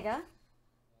Yanmega.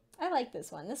 I like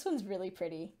this one. This one's really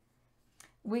pretty.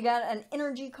 We got an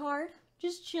energy card.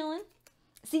 Just chilling.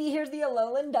 See, here's the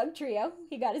Alolan Dugtrio.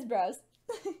 He got his bros.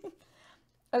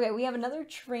 Okay, we have another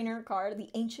trainer card, the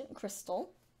Ancient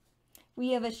Crystal.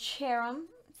 We have a Cherim.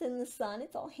 It's in the sun.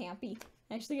 It's all happy.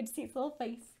 I actually get to see its little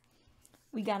face.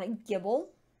 We got a Gibble.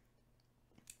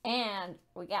 And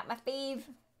we got my fave.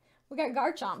 We got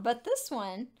Garchomp. But this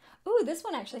one, ooh, this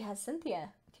one actually has Cynthia.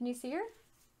 Can you see her?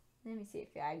 Let me see if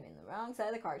I'm in the wrong side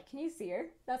of the card. Can you see her?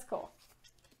 That's cool.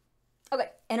 Okay,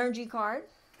 energy card.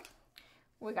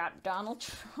 We got Donald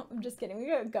Trump. I'm just kidding. We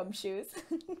got Gumshoes.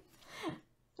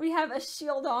 We have a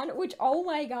Shieldon, which, oh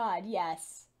my god,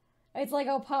 yes. It's like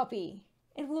a puppy.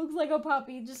 It looks like a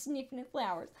puppy just sniffing at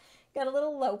flowers. Got a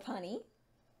little Lopunny.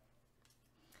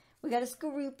 We got a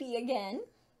Skorupi again.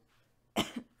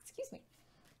 Excuse me.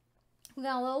 We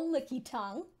got a little Licky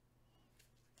Tongue.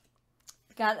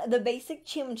 Got the basic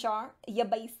Chimchar. Ya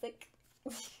basic.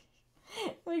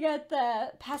 We got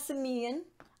the Passimian.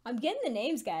 I'm getting the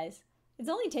names, guys. It's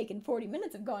only taken 40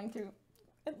 minutes of going through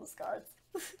endless cards.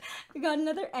 We got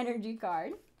another energy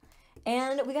card.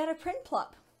 And we got a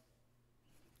Prinplup.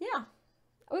 Yeah.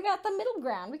 We got the middle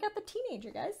ground. We got the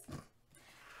teenager, guys.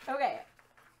 Okay.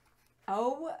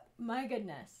 Oh my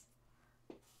goodness.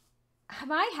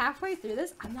 Am I halfway through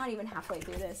this? I'm not even halfway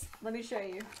through this. Let me show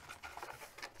you.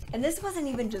 And this wasn't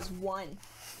even just one.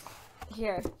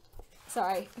 Here.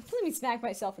 Sorry. Let me smack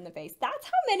myself in the face. That's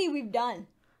how many we've done.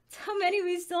 That's how many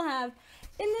we still have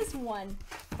in this one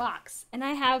box. And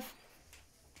I have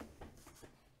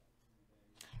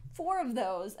 4 of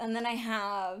those. And then I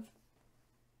have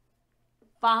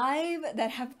 5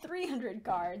 that have 300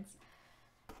 cards.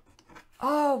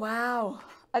 Oh, wow.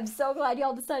 I'm so glad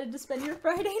y'all decided to spend your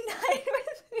Friday night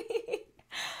with me.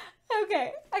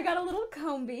 Okay, I got a little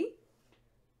Combee.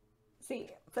 See,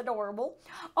 it's adorable.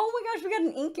 Oh my gosh, we got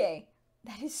an Inkay.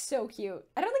 That is so cute.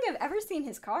 I don't think I've ever seen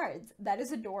his cards. That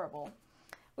is adorable.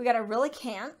 We got a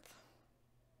Relicanth.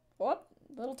 Whoop,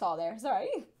 a little tall there, sorry.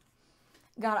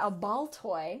 Got a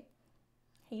Baltoy.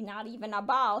 He not even a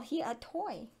ball, he a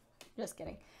toy. Just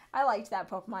kidding. I liked that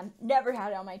Pokemon. Never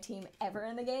had it on my team ever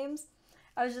in the games.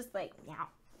 I was just like, yeah.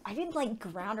 I didn't like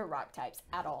ground or rock types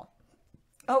at all.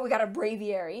 Oh, we got a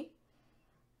Braviary.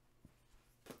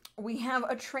 We have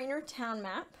a Trainer Town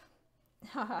map.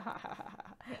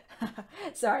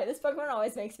 Sorry, this Pokemon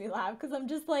always makes me laugh because I'm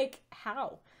just like,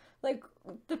 how? Like,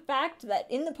 the fact that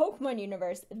in the Pokemon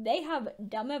universe, they have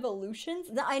dumb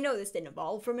evolutions. Now, I know this didn't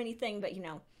evolve from anything, but you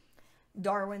know,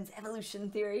 Darwin's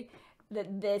evolution theory,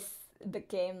 that this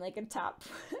became like a top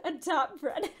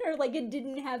predator. Like, it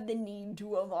didn't have the need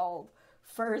to evolve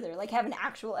further, like have an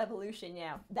actual evolution.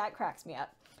 Yeah, that cracks me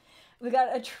up. We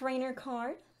got a trainer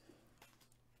card.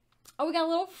 Oh, we got a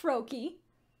little Froakie.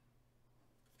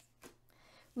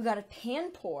 We got a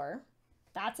Panpour.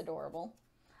 That's adorable.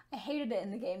 I hated it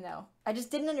in the game though. I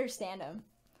just didn't understand him.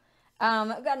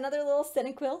 We got another little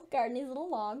Cyndaquil guarding these little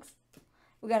logs.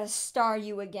 We got a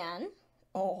Staryu again.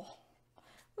 Oh,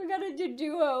 we got a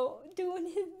Duo doing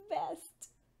his best.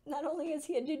 Not only is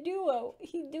he a Duo,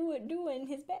 he's doing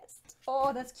his best.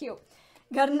 Oh, that's cute.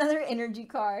 Got another energy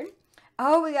card.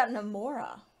 Oh, we got an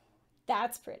Amora.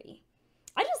 That's pretty.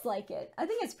 I just like it. I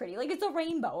think it's pretty. Like, it's a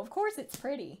rainbow. Of course it's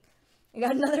pretty. We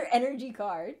got another energy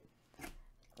card.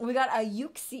 We got a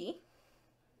Yuxi.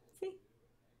 See?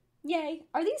 Yay.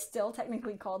 Are these still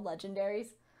technically called legendaries?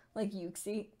 Like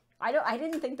Yuxi? I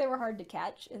didn't think they were hard to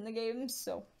catch in the game,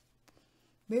 so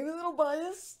maybe a little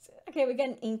biased. Okay, we got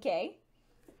an Inkay.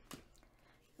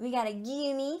 We got a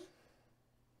Gumi.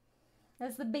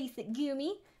 That's the basic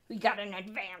Gumi. We got an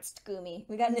advanced Gumi.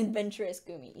 We got an adventurous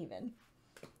Gumi, even.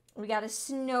 We got a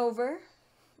Snover.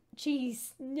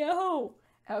 Jeez, no.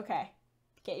 Okay,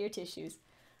 get your tissues.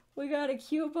 We got a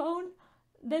Cubone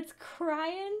that's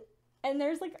crying, and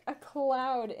there's like a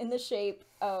cloud in the shape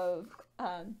of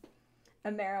a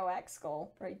Marowak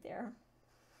skull right there.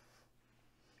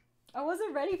 I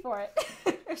wasn't ready for it.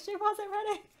 She wasn't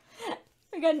ready.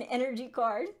 We got an energy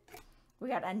card. We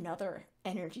got another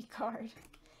energy card.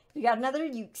 We got another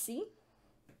Yuxi.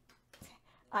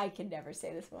 I can never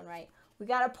say this one right. We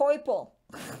got a Poipole.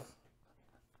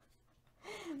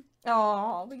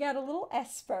 Oh, we got a little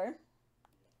Esper.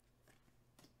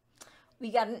 We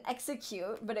got an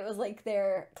Execute, but it was like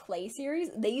their clay series.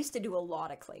 They used to do a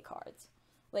lot of clay cards.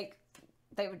 Like,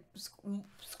 they would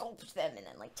sculpt them and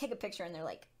then like take a picture and they're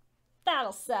like,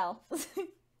 that'll sell.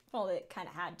 Well, it kind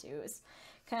of had to. It's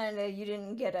kind of, you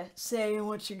didn't get a say in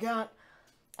what you got.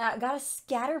 Got a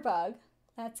Scatterbug.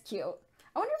 That's cute.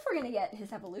 I wonder if we're going to get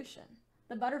his evolution.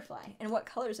 The butterfly. And what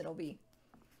colors it'll be.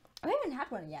 I haven't had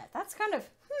one yet. That's kind of,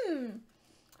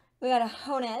 We got a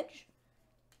Honedge.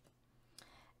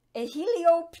 A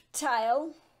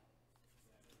Helioptile.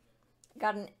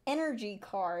 Got an energy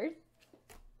card.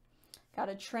 Got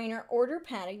a Trainer Order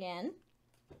Pad again.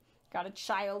 Got a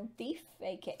Child Thief,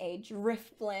 aka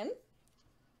Driftblim.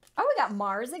 Oh, we got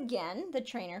Mars again, the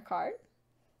trainer card.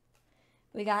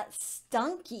 We got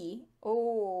Stunky.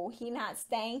 Oh, he not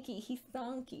stanky, he's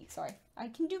stunky. Sorry, I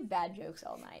can do bad jokes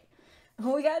all night.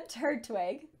 We got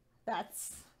Turtwig.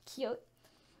 That's cute.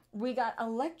 We got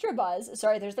Electabuzz.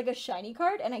 Sorry, there's like a shiny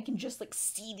card and I can just like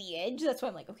see the edge. That's why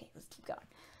I'm like, okay, let's keep going.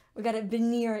 We got a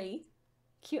Venery.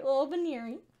 Cute little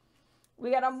Venery.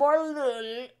 We got a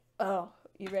Morlul. Oh, are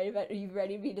you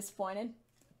ready to be disappointed?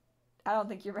 I don't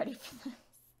think you're ready for this.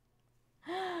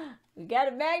 We got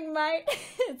a Magnemite.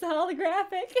 It's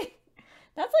holographic.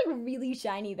 That's like really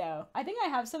shiny though. I think I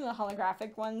have some of the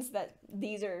holographic ones that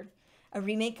these are a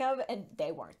remake of and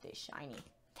they weren't this shiny.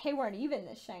 They weren't even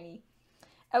this shiny.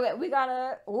 Okay, we got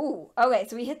a, okay,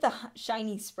 so we hit the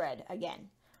shiny spread again.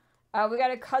 We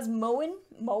got a Cosmoem.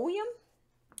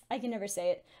 I can never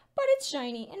say it, but it's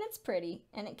shiny and it's pretty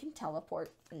and it can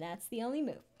teleport and that's the only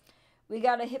move. We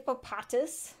got a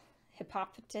Hippopotas.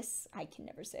 I can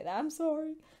never say that, I'm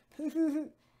sorry.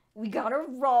 We got a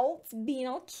Ralts being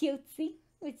all cutesy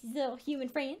with his little human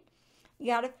friend. We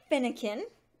got a Finnegan.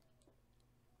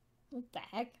 What the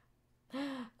heck?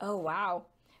 Oh, wow.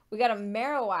 We got a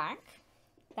Marowak.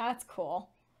 That's cool.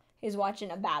 He's watching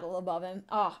a battle above him.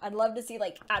 Oh, I'd love to see,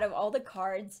 like, out of all the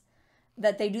cards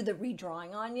that they do the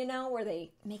redrawing on, you know, where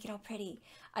they make it all pretty.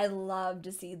 I love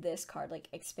to see this card, like,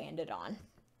 expanded on.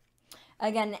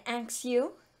 Again,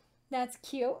 Axew. That's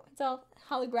cute. It's all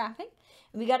holographic.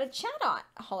 And we got a Chatot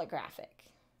holographic.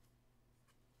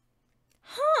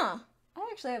 Huh. I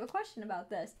actually have a question about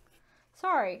this.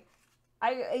 Sorry.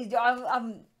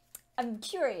 I'm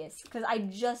curious because I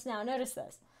just now noticed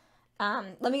this.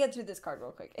 Let me get through this card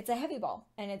real quick. It's a heavy ball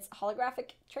and it's holographic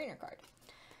trainer card.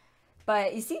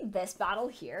 But you see this battle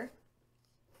here?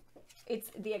 It's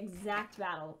the exact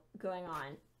battle going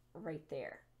on right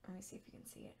there. Let me see if you can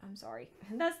see it. I'm sorry.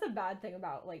 And that's the bad thing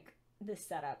about like this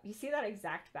setup. You see that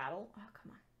exact battle? Oh,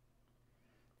 come on.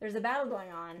 There's a battle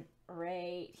going on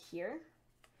right here.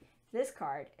 This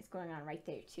card is going on right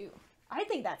there too. I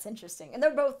think that's interesting. And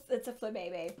they're both, it's a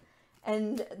Flabébé.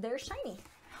 And they're shiny.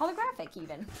 Holographic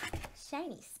even.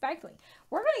 Shiny, sparkling.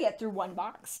 We're going to get through one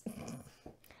box.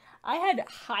 I had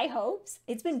high hopes.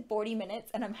 It's been 40 minutes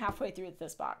and I'm halfway through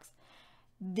this box.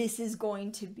 This is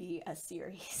going to be a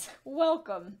series.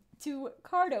 Welcome to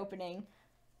card opening,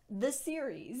 the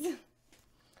series.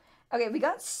 Okay, we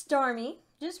got Starmie,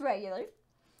 just regular.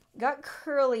 Got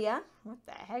Curlia. What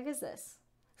the heck is this?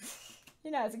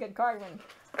 You know, it's a good card when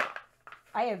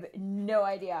I have no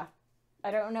idea.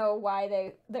 I don't know why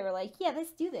they were like, yeah,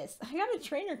 let's do this. I got a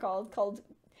trainer card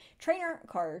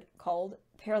called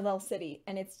Parallel City,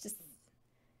 and it's just,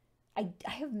 I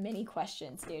have many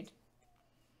questions, dude.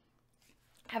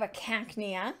 I have a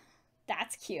Cacnea.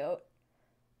 That's cute.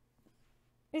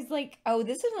 It's like, oh,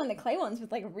 this is one of the clay ones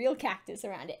with like a real cactus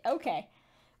around it. Okay.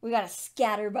 We got a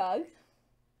scatterbug.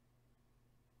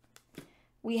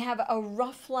 We have a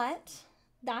rufflet.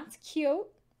 That's cute.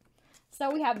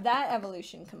 So we have that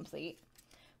evolution complete.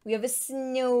 We have a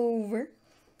snover.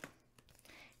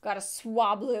 Got a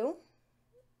swablu.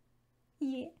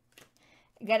 Yeah.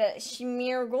 Got a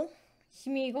schmeargle.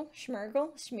 Schmeargle.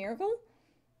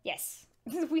 Yes.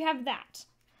 We have that.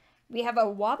 We have a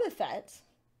wobbuffet.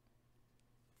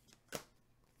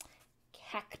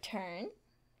 Cacturn.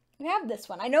 We have this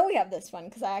one. I know we have this one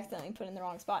because I accidentally put it in the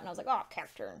wrong spot and I was like, oh,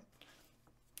 Cacturn.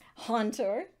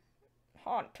 Haunter.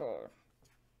 Got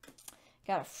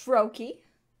a Froakie.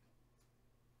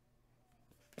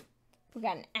 We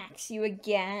got an Axew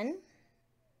again.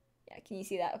 Yeah, can you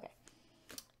see that? Okay.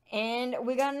 And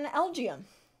we got an Elgium.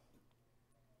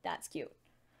 That's cute.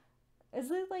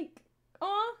 Is it like,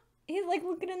 aw, he's like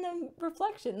looking in the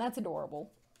reflection. That's adorable.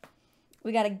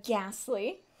 We got a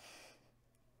Ghastly.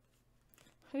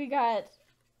 We got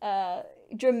a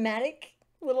dramatic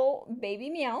little baby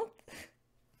Meowth.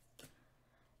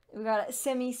 We got a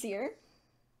Semi-Seer.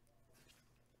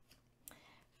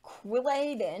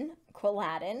 Quilladin.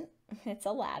 It's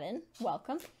Aladdin.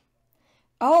 Welcome.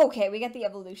 Oh, okay, we got the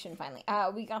evolution finally.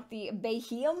 We got the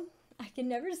Beheum. I can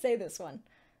never say this one,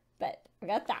 but we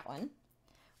got that one.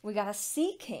 We got a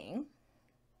Sea King.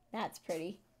 That's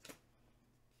pretty.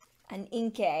 An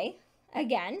Inkay.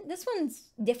 Again, this one's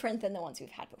different than the ones we've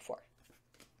had before.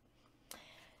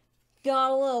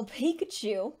 Got a little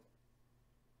Pikachu.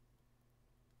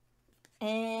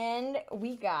 And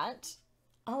we got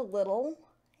a little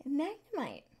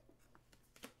Magnemite.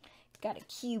 Got a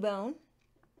Cubone.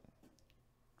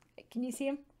 Can you see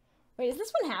him? Wait, is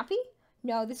this one happy?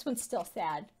 No, this one's still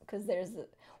sad because there's a...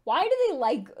 Why do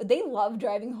they love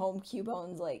driving home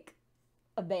Cubone's like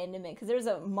abandonment? Because there's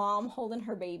a mom holding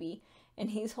her baby and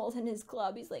he's holding his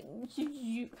club. He's like,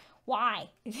 why?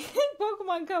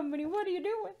 Pokemon Company, what are you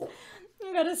doing?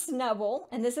 We got a Snubble,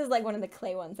 and this is like one of the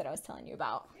clay ones that I was telling you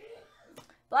about.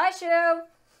 Bless you.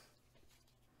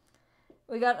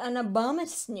 We got an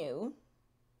Abomasnow.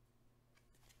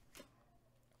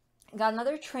 Got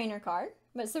another trainer card,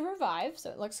 but it's a revive, so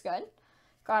it looks good.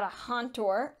 Got a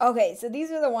Haunter. Okay, so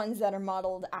these are the ones that are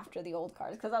modeled after the old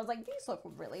cards, because I was like, these look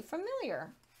really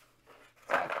familiar.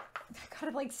 So I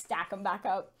gotta like stack them back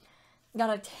up.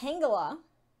 Got a Tangela.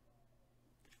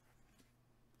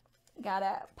 Got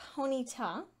a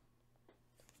Ponyta.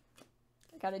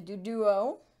 Got a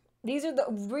Doduo. These are the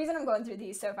reason I'm going through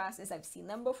these so fast is I've seen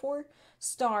them before.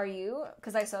 Staryu,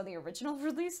 because I saw the original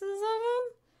releases of them.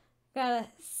 Got a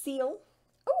Seal.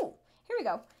 Oh, here we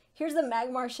go. Here's the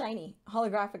Magmar Shiny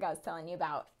holographic I was telling you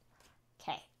about.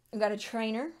 Okay, we got a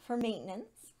trainer for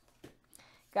maintenance.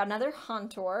 Got another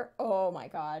Haunter. Oh my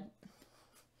god.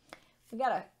 We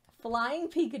got a flying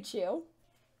Pikachu.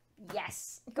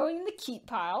 Yes, going in the keep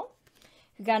pile.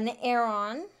 We got an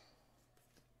Aeron.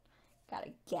 Got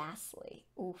a Ghastly.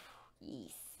 Oof,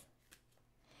 yes.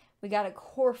 We got a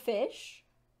Corphish.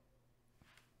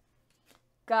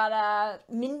 Got a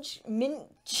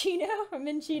Minccino.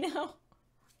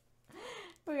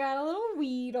 We got a little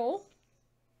Weedle.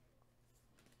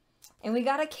 And we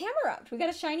got a Camerupt. We got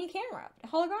a shiny Camerupt,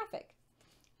 holographic.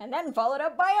 And then followed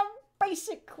up by a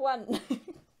basic one.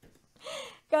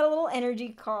 Got a little energy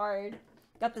card.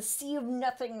 Got the Sea of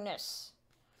Nothingness.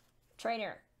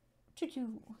 Trainer.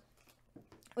 Choo-choo.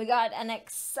 We got an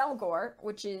Excelgor,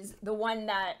 which is the one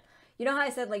that, you know how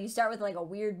I said like you start with like a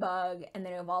weird bug and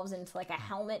then it evolves into like a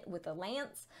helmet with a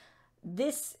lance?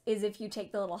 This is if you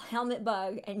take the little helmet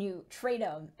bug and you trade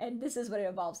them, and this is what it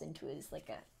evolves into, is like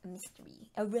a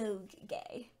mystery, a rogue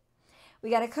guy.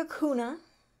 We got a Kakuna,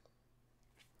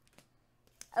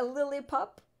 a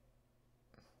Lillipup,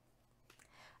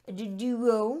 a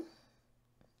Doduo,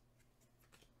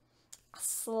 a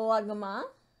Slugma,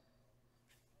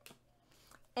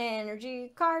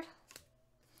 energy card,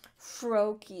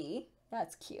 Froakie.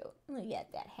 That's cute. Look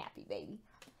at that happy baby.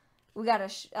 We got a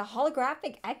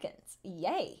holographic Ekans.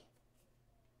 Yay.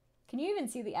 Can you even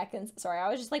see the Ekans? Sorry, I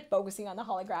was just like focusing on the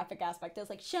holographic aspect. I was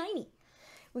like, shiny.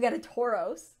 We got a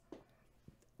Tauros.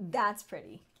 That's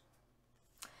pretty.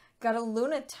 Got a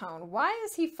Lunatone. Why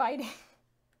is he fighting?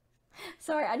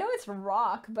 Sorry, I know it's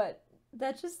rock, but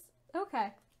that's just,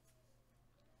 okay.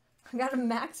 Got a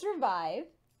Max Revive.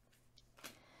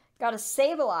 Got a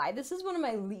Sableye. This is one of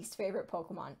my least favorite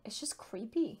Pokemon. It's just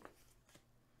creepy.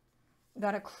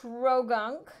 Got a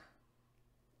Krogunk.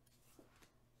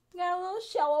 Got a little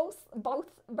Shellos, both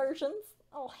versions.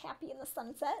 All happy in the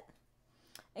sunset.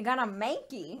 I got a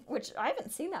Mankey, which I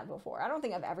haven't seen that before. I don't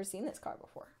think I've ever seen this card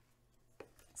before.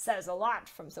 Says a lot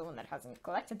from someone that hasn't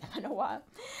collected them in a while.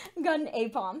 Got an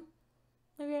Apom.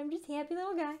 Okay, I'm just a happy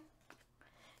little guy.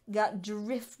 Got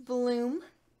Drift Bloom.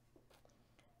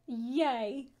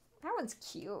 Yay. That one's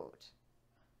cute.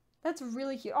 That's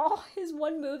really cute. Oh, his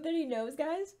one move that he knows,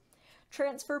 guys.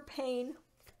 Transfer Pain.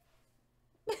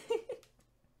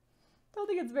 Don't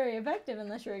think it's very effective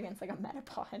unless you're against like a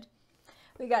Metapod.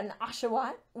 We got an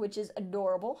Oshawott, which is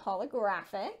adorable,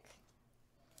 holographic.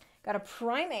 Got a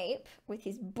Primeape with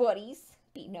his buddies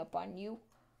beating up on you.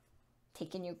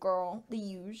 Taking your girl, the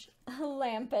huge.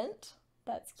 Lampent.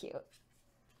 That's cute.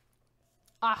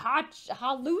 A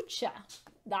Halucha.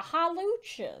 The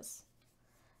Haluchas.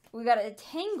 We got a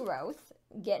Tangrowth.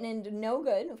 Getting into no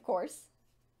good, of course.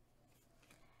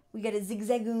 We got a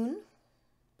Zigzagoon.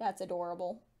 That's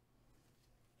adorable.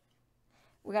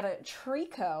 We got a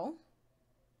Trico.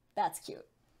 That's cute.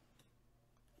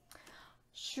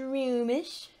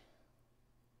 Shroomish.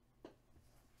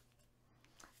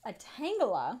 A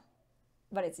Tangela,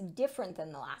 but it's different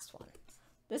than the last one.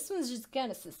 This one's just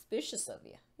kind of suspicious of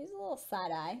you. He's a little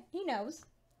side-eye. He knows.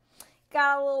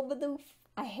 Got a little Bidoof.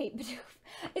 I hate Bidoof.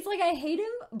 It's like I hate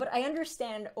him, but I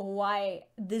understand why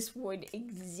this would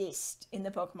exist in the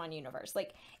Pokemon universe.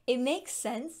 Like, it makes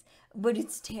sense, but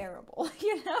it's terrible,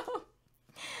 you know?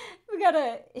 We got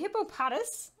a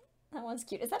Hippopotas. That one's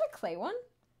cute. Is that a clay one?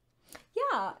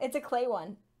 Yeah, it's a clay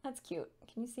one. That's cute.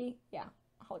 Can you see? Yeah,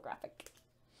 holographic.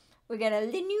 We got a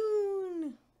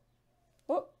Linoon.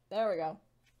 Oh, there we go.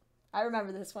 I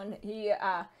remember this one. He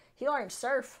learned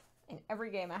Surf in every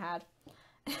game I had.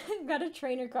 Got a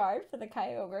trainer card for the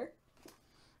Kyogre.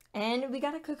 And we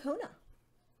got a Kakuna.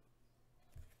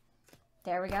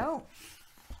 There we go.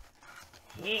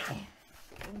 Yeah.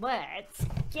 Let's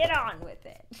get on with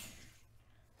it.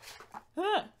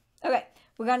 Okay,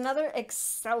 we got another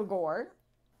Excelgor.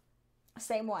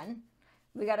 Same one.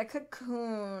 We got a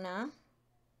Kakuna.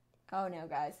 Oh no,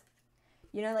 guys.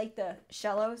 You know, like the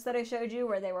Shellos that I showed you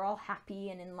where they were all happy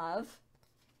and in love?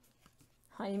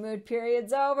 Honeymoon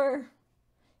period's over.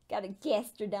 Got a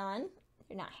Gastrodon.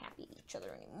 They're not happy with each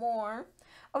other anymore.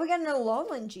 Oh, we got an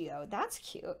Alolan Geo. That's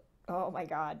cute. Oh my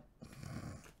god.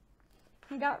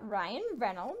 We got Ryan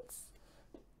Reynolds.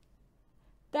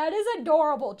 That is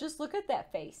adorable. Just look at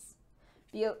that face.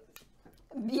 Beaut.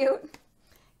 Beaut.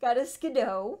 Got a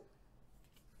Skidoo.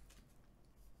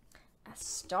 A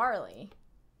Starly.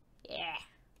 Yeah.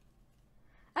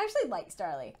 I actually like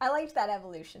Starly. I liked that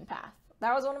evolution path.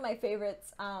 That was one of my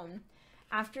favorites.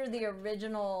 After the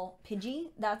original Pidgey,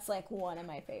 that's like one of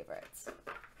my favorites.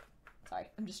 Sorry,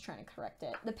 I'm just trying to correct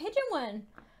it. The Pigeon one,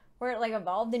 where it like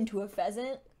evolved into a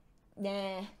pheasant,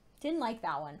 nah, didn't like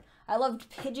that one. I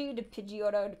loved Pidgey to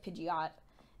Pidgeotto to Pidgeot,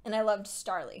 and I loved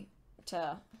Starly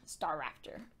to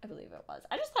Staraptor, I believe it was.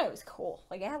 I just thought it was cool.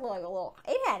 Like, it had like a little,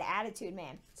 it had attitude,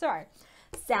 man. Sorry.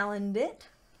 Salandit.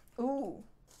 Ooh.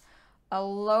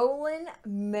 Alolan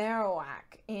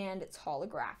Marowak, and it's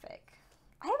holographic.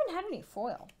 I haven't had any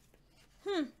foil.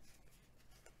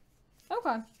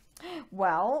 Okay.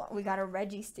 Well, we got a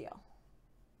Registeel.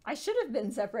 I should have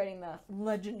been separating the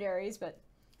legendaries, but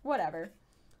whatever.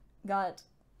 Got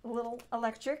a little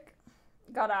electric.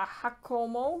 Got a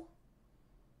Hakomo.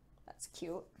 That's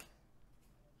cute.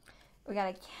 We got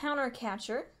a Counter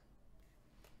Catcher.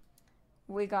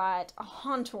 We got a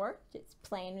Hauntor, just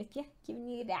playing with you, giving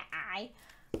you that eye.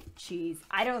 Jeez,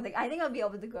 I think I'll be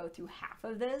able to go through half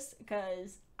of this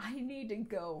because I need to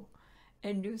go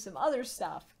and do some other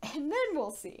stuff, and then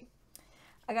we'll see.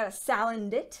 I got a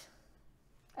Salandit.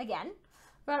 Again,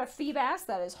 got a Feebas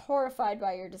that is horrified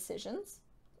by your decisions.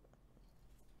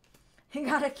 I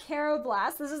got a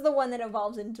Karrablast. This is the one that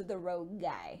evolves into the rogue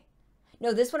guy.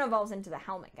 No, this one evolves into the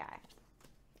helmet guy.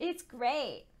 It's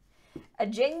great. A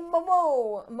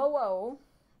Jingmomo.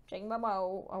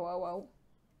 Jingmomo. Oh.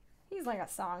 He's like a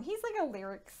song. He's like a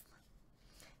lyrics.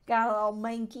 Got a little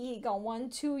Mankey. Got 1,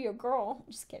 2, your girl.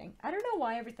 Just kidding. I don't know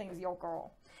why everything's your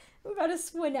girl. We got a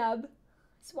Swinub.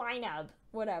 Swinub.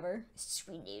 Whatever.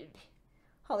 Swinub.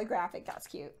 Holographic. That's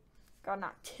cute. Got an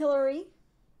Octillery.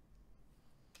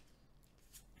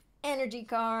 Energy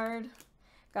card.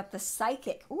 Got the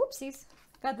Psychic. Whoopsies.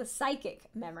 Got the Psychic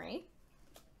memory.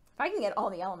 If I can get all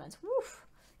the elements. Woof.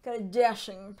 Got a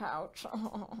Dashing Pouch.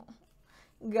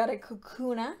 Got a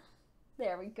Kakuna.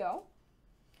 There we go.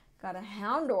 Got a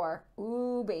Houndour.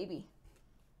 Ooh, baby.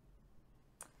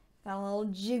 Got a little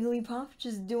Jigglypuff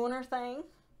just doing her thing.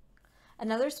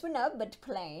 Another Swinub, but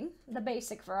plain. The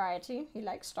basic variety. He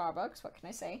likes Starbucks. What can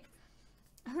I say?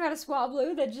 I got a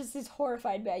Swablu that just is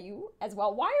horrified by you as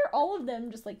well. Why are all of them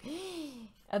just like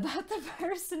about the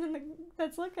person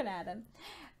that's looking at him?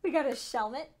 We got a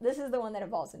Shelmet. This is the one that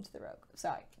evolves into the Rogue.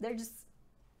 Sorry. They're just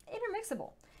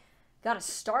mixable. Got a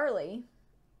Starly.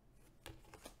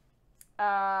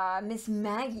 Miss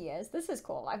Magius. This is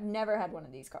cool. I've never had one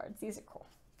of these cards. These are cool.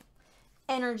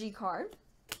 Energy card.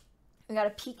 We got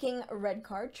a Peking red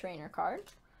card, trainer card.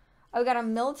 Oh, we got a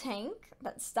Miltank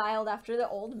that's styled after the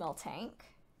old Miltank.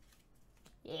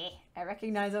 Yeah, I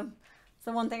recognize them. It's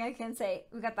the one thing I can say.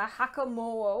 We got the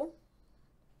Hakamowo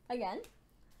again.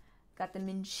 Got the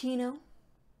Minchino.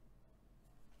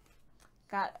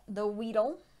 Got the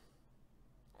Weedle.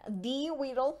 The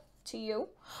Weedle to you.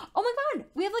 Oh my god,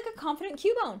 we have like a confident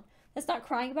Cubone that's not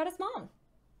crying about his mom.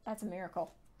 That's a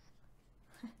miracle.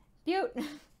 Beaut.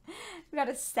 We got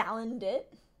a Salandit.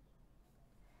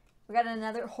 We got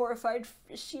another horrified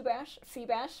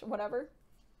Feebash, whatever.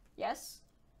 Yes.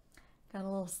 Got a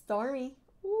little Stormy.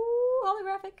 Ooh,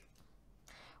 holographic.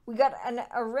 We got a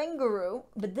Oranguru,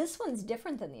 but this one's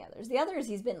different than the others. The others,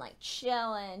 he's been like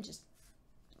chilling, just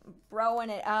throwing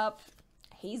it up.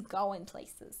 He's going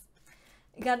places.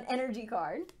 We got an energy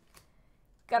card.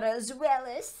 Got a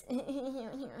Zweilous.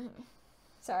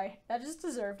 Sorry, that just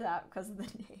deserved that because of the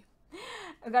name.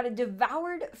 I've got a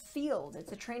Devoured Field.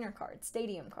 It's a trainer card,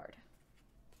 stadium card.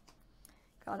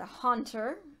 Got a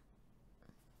Haunter.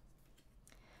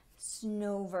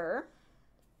 Snover.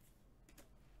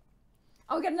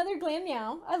 Oh, we got another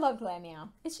Glameow. I love Glameow.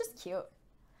 It's just cute.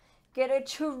 Get a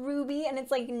Cherubi, and it's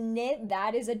like knit.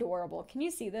 That is adorable. Can you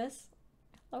see this?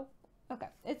 Oh, okay.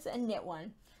 It's a knit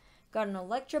one. Got an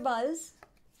Electabuzz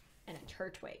and a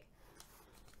Turtwig.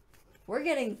 We're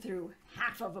getting through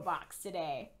half of a box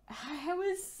today. I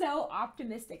was so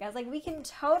optimistic. I was like, we can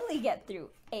totally get through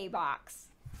a box.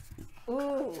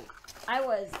 Ooh, I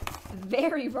was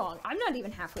very wrong. I'm not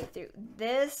even halfway through.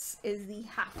 This is the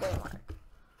halfway mark.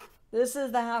 This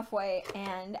is the halfway,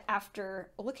 and after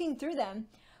looking through them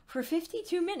for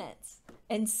 52 minutes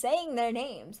and saying their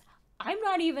names, I'm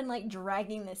not even like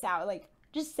dragging this out. Like,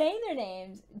 just saying their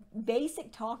names,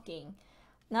 basic talking,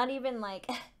 not even like,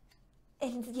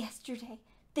 and yesterday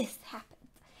this happened.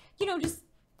 You know, just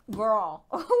girl.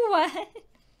 What?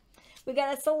 We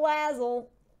got a Salazzle.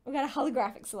 We got a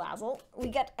holographic Salazzle. We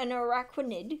got an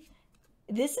Araquanid.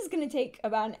 This is going to take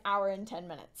about an hour and 10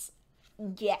 minutes.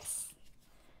 Yes.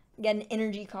 Got an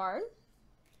energy card.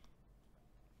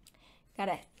 Got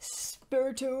a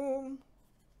Spiritomb.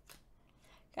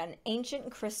 Got an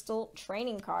Ancient Crystal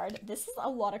training card. This is a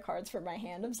lot of cards for my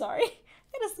hand. I'm sorry.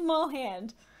 I got a small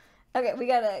hand. Okay, we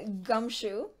got a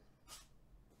Gumshoe.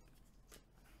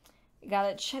 We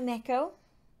got a Chimecho.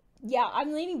 Yeah,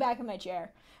 I'm leaning back in my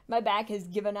chair. My back has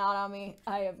given out on me.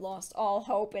 I have lost all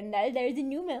hope, and there's a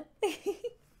Numel.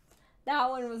 That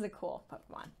one was a cool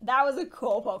Pokemon. That was a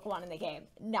cool Pokemon in the game.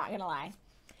 Not gonna lie.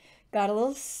 Got a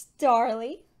little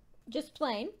Starly. Just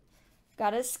plain.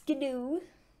 Got a Skidoo.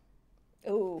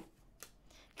 Ooh.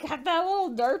 Got that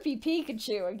little derpy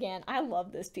Pikachu again. I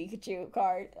love this Pikachu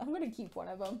card. I'm gonna keep one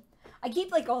of them. I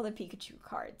keep like all the Pikachu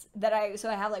cards so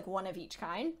I have like one of each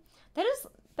kind. That is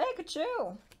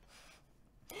Pikachu.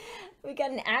 We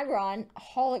got an Aggron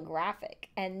holographic,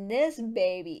 and this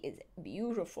baby is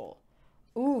beautiful.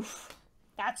 Oof,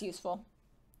 that's useful.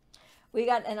 We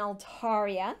got an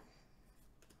Altaria.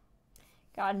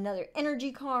 Got another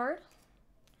energy card.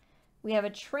 We have a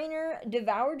trainer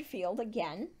Devoured Field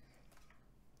again.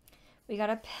 We got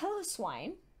a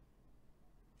Piloswine.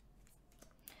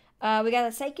 We got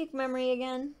a Psychic Memory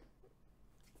again.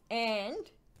 And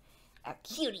a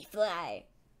Cutie Fly.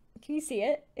 Can you see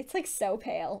it? It's like so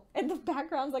pale. And the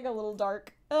background's like a little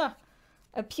dark. Ugh.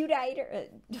 A Pewdiepie.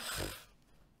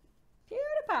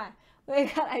 PewDiePie. We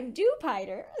got a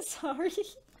Dewpider. Sorry.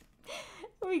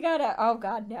 We got a, oh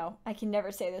god, no. I can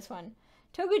never say this one.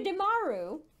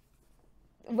 Togedemaru.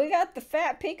 We got the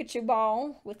fat Pikachu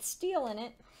ball with steel in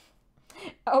it.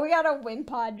 Oh, we got a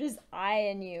Wimpod just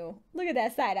eyeing you. Look at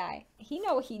that side eye. He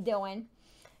know what he doing.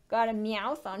 Got a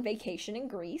Meowth on vacation in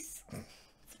Greece.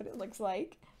 That's what it looks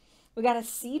like. We got a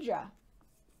Seadra.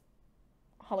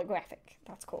 Holographic.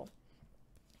 That's cool.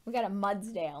 We got a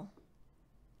Mudsdale.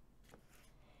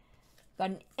 Got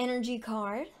an energy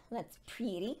card. That's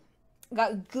pretty.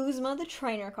 Got Guzma, the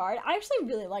trainer card. I actually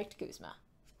really liked Guzma.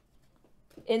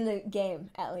 In the game,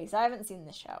 at least. I haven't seen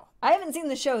the show. I haven't seen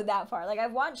the show that far. Like,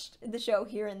 I've watched the show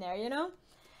here and there, you know?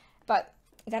 But,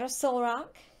 got a Solrock.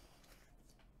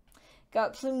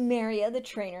 Got Plumeria, the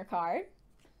trainer card.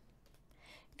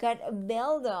 Got a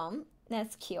Beldum.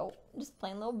 That's cute. Just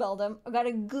plain little Beldum. I got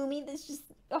a Goomy that's just,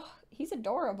 oh, he's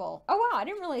adorable. Oh, wow, I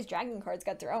didn't realize Dragon cards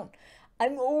got their own.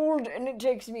 I'm old and it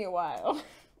takes me a while.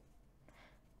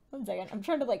 1 second. I'm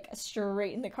trying to, like,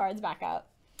 straighten the cards back up.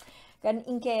 Got an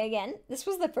Inkay again. This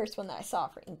was the first one that I saw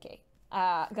for Inkay.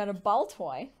 Got a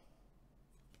Baltoy.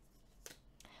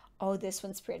 Oh, this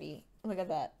one's pretty. Look at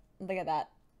that. Look at that.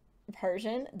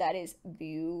 Persian. That is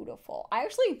beautiful. I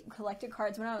actually collected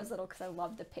cards when I was little because I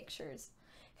loved the pictures.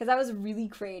 Because I was really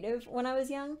creative when I was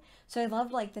young. So I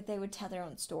loved like that they would tell their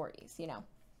own stories, you know.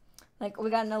 Like we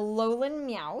got an Alolan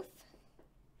Meowth.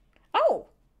 Oh,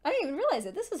 I didn't even realize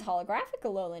it. This is holographic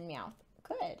Alolan Meowth.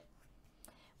 Good.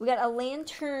 We got a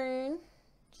Lantern.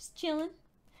 Just chilling.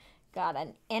 Got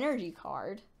an energy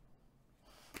card.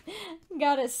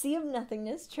 Got a Sea of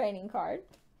Nothingness training card.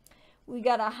 We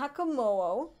got a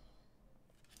Hakamoa.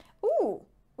 Ooh,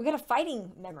 we got a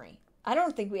fighting memory. I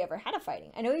don't think we ever had a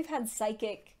fighting. I know we've had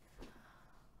psychic.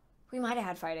 We might have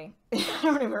had fighting. I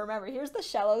don't even remember. Here's the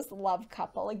Shellos love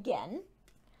couple again.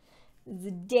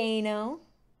 Zdano.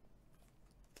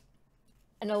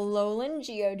 An Alolan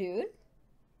Geodude.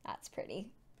 That's pretty.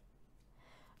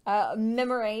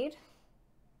 Memorade.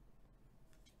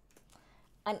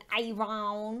 An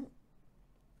Iron.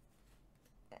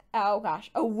 Oh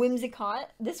gosh, a Whimsicott.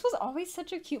 This was always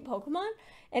such a cute Pokemon,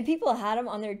 and people had them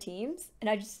on their teams, and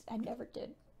I never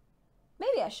did.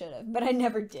 Maybe I should have, but I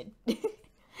never did.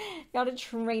 Got a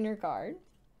trainer card.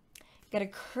 Got a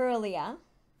Curlia.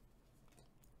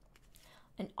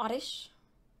 An Oddish.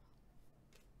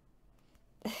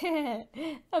 A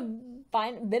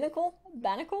Binacle.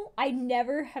 I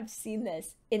never have seen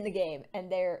this in the game,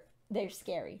 and they're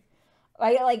scary.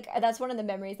 That's one of the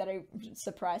memories that I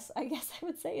suppress, I guess I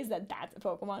would say, is that that's a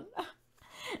Pokemon.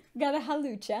 Got a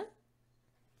Halucha.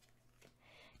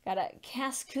 Got a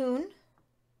Cascoon.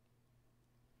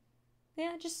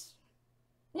 Yeah, just...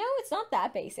 No, it's not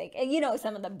that basic. You know,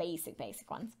 some of the basic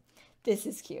ones. This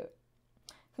is cute.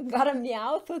 Got a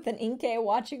Meowth with an Inkay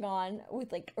watching on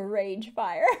with, like, a Rage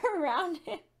Fire around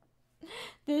him.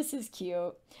 This is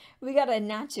cute. We got a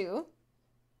Natu.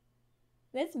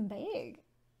 That's big.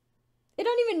 They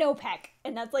don't even know Peck,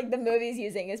 and that's like the movie's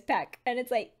using is Peck, and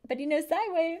it's like, but he knows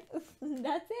Sidewave.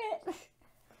 That's it.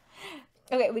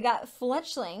 Okay, we got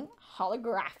Fletchling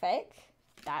holographic.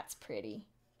 That's pretty.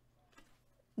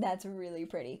 That's really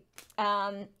pretty.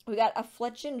 We got a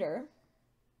Fletchinder,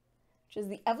 which is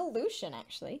the evolution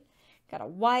actually. Got a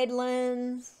Wide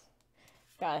Lens.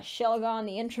 Got a Shelgon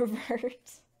the introvert.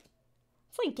 It's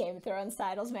like Game of Thrones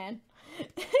titles, man.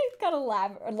 Got a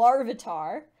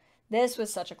Larvitar. This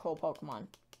was such a cool Pokemon.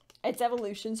 Its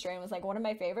evolution strain was like one of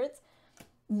my favorites.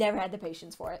 Never had the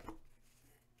patience for it.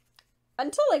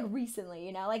 Until like recently,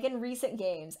 you know, like in recent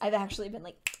games, I've actually been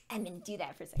like, I'm gonna do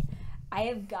that for a second. I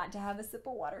have got to have a sip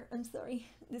of water. I'm sorry.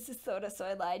 This is soda, so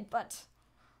I lied, but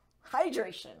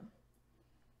hydration.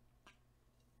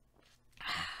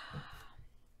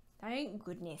 Thank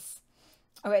goodness.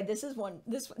 Okay, this is one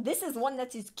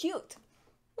that is cute.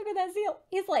 Look at that seal.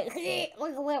 He's like, look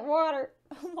at that water.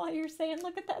 While you're saying,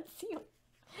 look at that seal.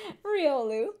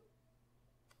 Riolu.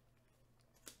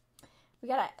 We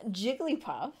got a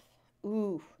Jigglypuff.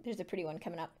 Ooh, there's a pretty one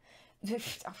coming up.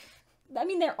 I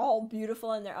mean, they're all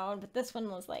beautiful in their own, but this one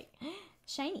was like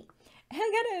shiny.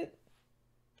 I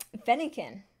got a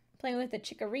Fennekin playing with a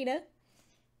Chikorita.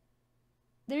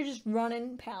 They're just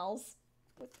running pals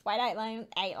with white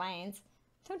outlines.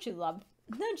 Don't you love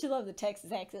the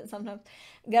Texas accent sometimes?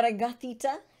 Got a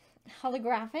Gothita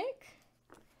holographic.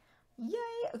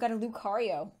 Yay! I got a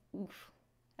Lucario. Oof,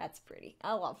 that's pretty.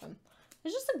 I love him.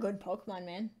 It's just a good Pokemon,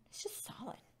 man. It's just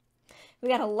solid. We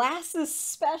got a Lassus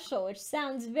Special, which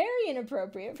sounds very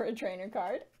inappropriate for a trainer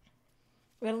card.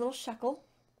 We got a little Shuckle.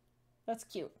 That's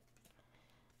cute.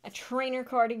 A trainer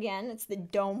card again. It's the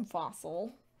Dome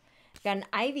Fossil. Got an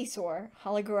Ivysaur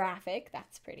holographic.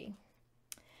 That's pretty.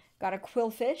 Got a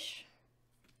Quillfish.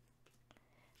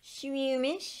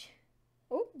 Shroomish.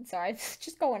 Oh, sorry. It's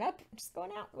just going up. I'm just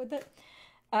going out with it.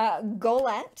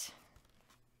 Golett.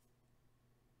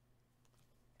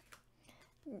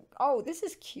 Oh, this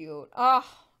is cute. Oh,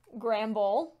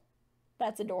 Gramble.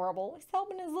 That's adorable. He's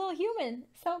helping his little human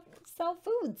sell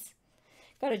foods.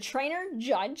 Got a trainer,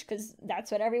 Judge, because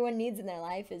that's what everyone needs in their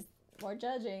life is more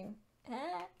judging.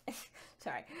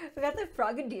 Sorry. We got the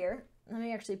Frogadier. Let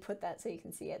me actually put that so you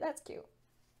can see it. That's cute.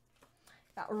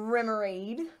 Got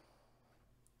Remoraid.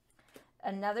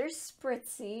 Another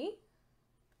Spritzy.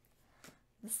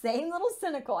 The same little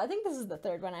Cynical. I think this is the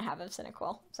third one I have of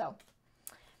Cynical. So,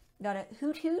 got a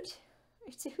Hoot Hoot.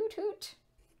 It's a Hoot Hoot.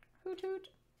 Hoot Hoot.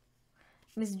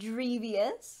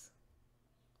 Misdrevious.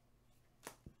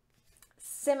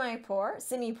 Semi-poor.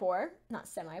 Not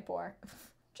semi-poor.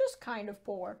 Just kind of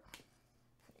poor.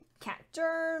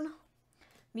 Cacturn.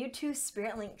 Mewtwo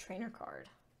Spirit Link Trainer card.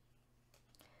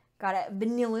 Got a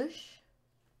Vanillish.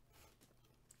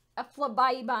 A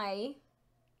Flabibi.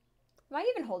 Am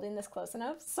I even holding this close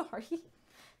enough? Sorry.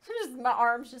 Just my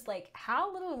arm's just like,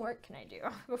 how little work can I do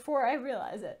before I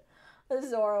realize it?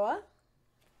 Zorua.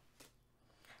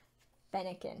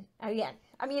 Fennekin. Again.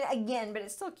 I mean, again, but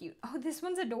it's still cute. Oh, this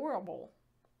one's adorable.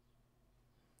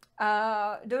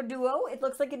 Doduo. It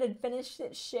looks like it had finished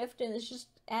its shift and it's just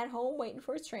at home waiting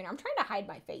for its trainer. I'm trying to hide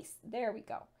my face. There we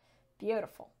go.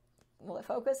 Beautiful. Will it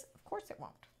focus? Of course it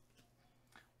won't.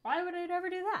 Why would it ever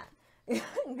do that?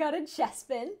 Got a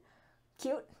Chespin.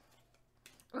 Cute.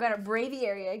 We got a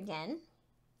Braviary again.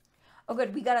 Oh,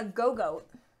 good. We got a Go-Goat,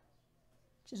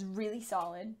 which is really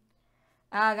solid.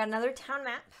 Got another town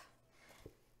map.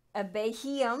 A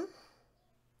Behium.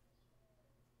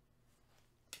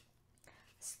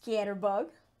 Scatterbug.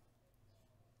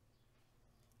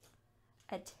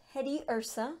 A Teddy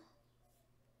Ursa.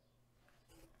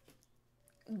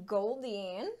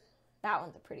 Goldeen. That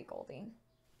one's a pretty Goldeen.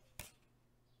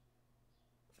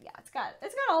 Yeah, it's got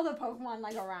all the Pokemon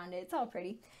like around it. It's all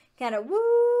pretty. Got a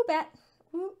Woobat.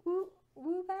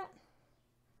 Woobat.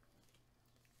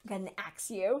 Got an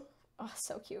Axew. Oh,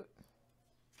 so cute.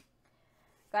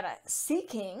 Got a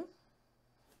Seaking.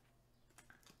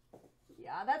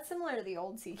 Yeah, that's similar to the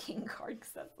old Seaking card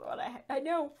because that's what I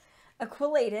know. A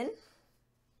Quilladin.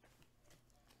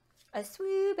 A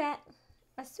Swoobat.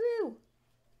 A Swoo.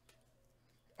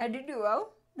 A Doduo.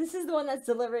 This is the one that's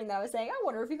delivering that I was saying, I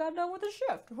wonder if he got done with a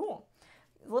shift. Cool.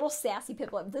 Little sassy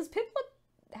Piplup. Does Piplup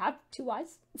have 2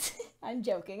 eyes? I'm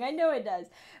joking. I know it does.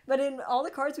 But in all the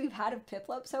cards we've had of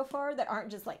Piplup so far that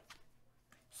aren't just like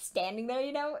standing there,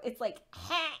 you know, it's like,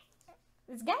 ha!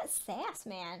 It's got sass,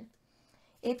 man.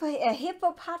 A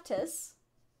Hippopotas.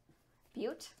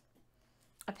 Butte.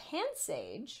 A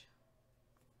Pansage.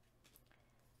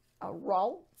 A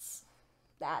Ralts.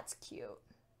 That's cute.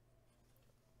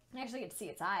 I actually get to see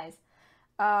its eyes.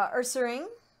 Ursaring.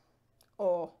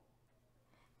 Oh.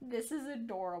 This is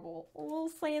adorable. A little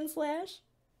Sandslash.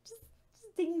 Just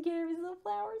taking care of his little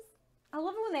flowers. I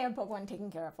love it when they have Pokemon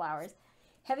taking care of flowers.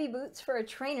 Heavy Boots for a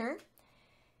trainer.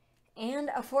 And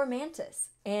a Formantis.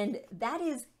 And that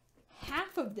is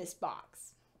half of this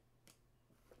box.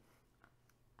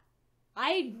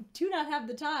 I do not have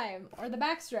the time or the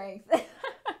back strength.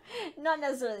 Not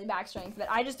necessarily back strength, but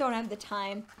I just don't have the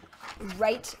time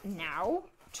right now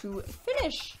to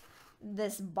finish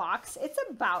this box. It's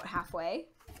about halfway.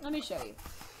 Let me show you.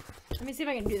 Let me see if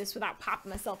I can do this without popping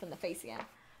myself in the face again.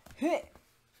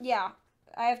 Yeah,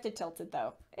 I have to tilt it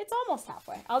though. It's almost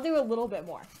halfway. I'll do a little bit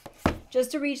more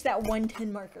just to reach that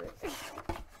 110 marker.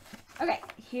 Okay,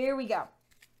 here we go.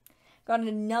 Got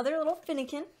another little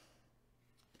Finnegan.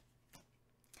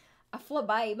 A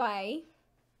Flabai.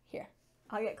 Here,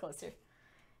 I'll get closer.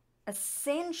 A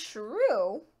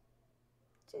Sandshrew.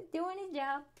 Just doing his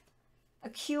job. A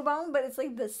Cubone, but it's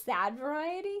like the sad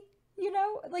variety, you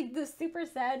know? Like the super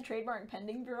sad trademark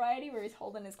pending variety where he's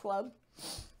holding his club.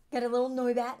 Got a little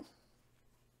Noibat.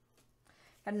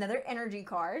 Got another energy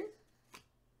card.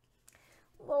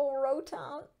 Little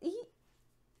Rotom.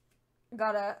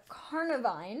 Got a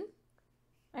Carnivine.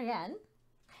 Again.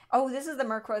 Oh, this is the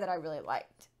Murkrow that I really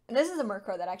liked. And this is a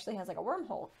Murkrow that actually has like a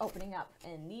wormhole opening up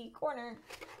in the corner.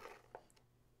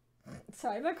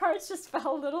 Sorry, my cards just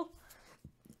fell a little.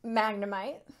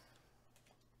 Magnemite.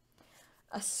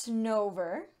 A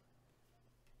Snover.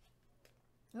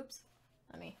 Oops.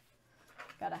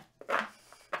 Gotta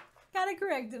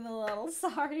correct him a little.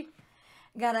 Sorry.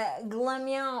 Got a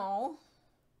Glameow.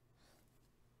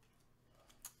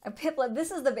 A Piplup.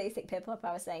 This is the basic Piplup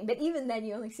I was saying. But even then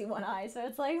you only see one eye. So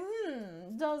it's like,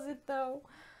 does it though?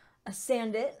 A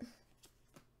Sandit.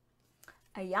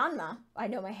 A Yanma. I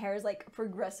know my hair is like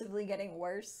progressively getting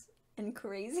worse and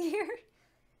crazier.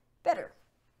 Better.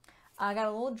 I got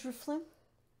a little Drifloon.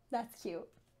 That's cute.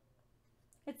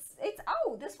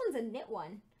 Oh, this one's a knit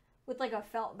one with like a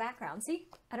felt background. See?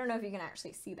 I don't know if you can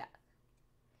actually see that.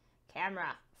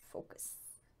 Camera. Focus.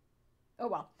 Oh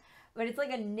well. But it's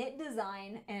like a knit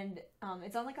design and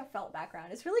it's on like a felt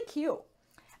background. It's really cute.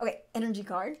 Okay, energy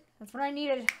card. That's what I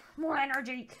needed. More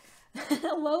energy.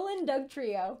 Alolan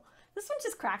Dugtrio. This one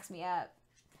just cracks me up.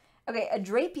 Okay, a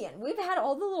Drapion. We've had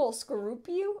all the little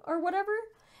Skorupiu or whatever,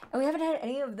 and we haven't had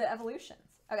any of the evolutions.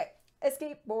 Okay, a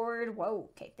Skateboard. Whoa,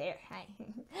 okay, there. Hi.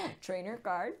 Trainer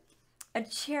card. A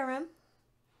Cherim.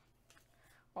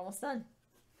 Almost done.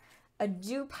 A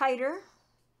Dewpider.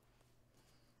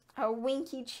 A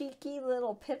winky cheeky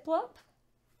little Piplup.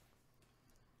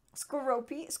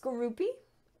 Skorupi.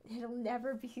 It'll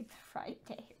never be the right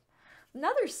name.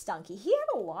 Another Stunky. He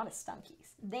had a lot of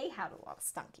Stunkies. They had a lot of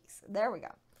Stunkies. There we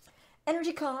go.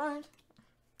 Energy card.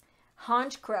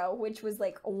 Honchkrow, which was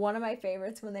like one of my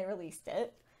favorites when they released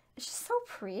it. It's just so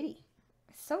pretty.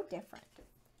 It's so different.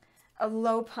 A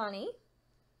Lopunny.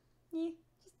 Yeah,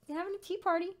 just having a tea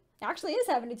party. Actually is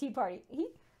having a tea party.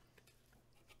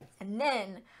 And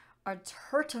then our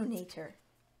Turtonator.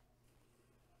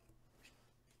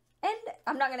 And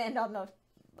I'm not going to end on the...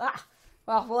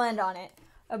 well, we'll end on it.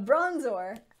 A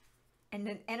Bronzor and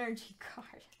an energy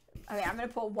card. Okay, I'm going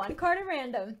to pull one card at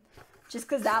random just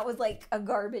because that was like a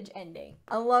garbage ending.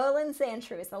 A Alolan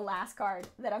Sandshrew is the last card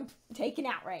that I'm taking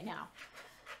out right now.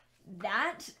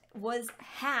 That was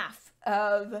half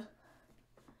of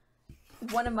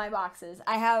one of my boxes.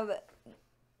 I have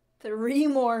 3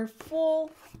 more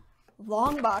full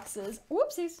long boxes.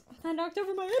 Whoopsies, I knocked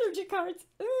over my energy cards.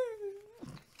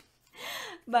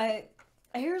 But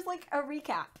here's like a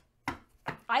recap.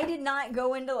 I did not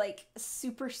go into like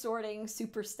super sorting,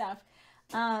 super stuff.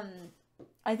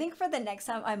 I think for the next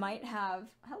time I might have,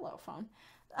 hello phone,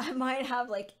 I might have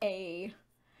like a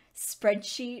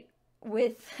spreadsheet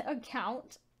with a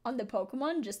count on the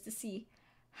Pokemon just to see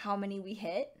how many we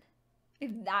hit,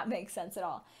 if that makes sense at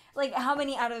all. Like how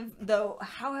many out of the,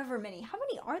 however many, how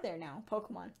many are there now,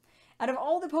 Pokemon? Out of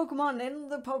all the Pokemon in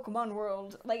the Pokemon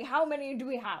world, like how many do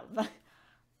we have?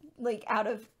 Like out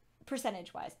of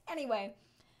percentage wise. Anyway,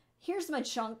 here's my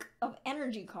chunk of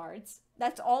energy cards.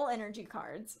 That's all energy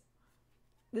cards.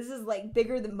 This is like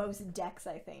bigger than most decks,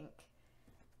 I think.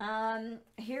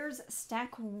 Here's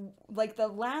stack, like the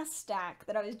last stack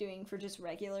that I was doing for just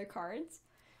regular cards.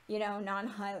 You know,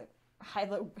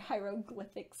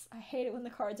 hieroglyphics. I hate it when the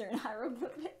cards are in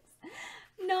hieroglyphics.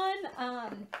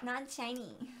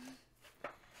 Non-shiny.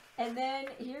 And then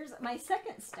here's my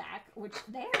second stack, which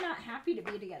they are not happy to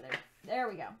be together. There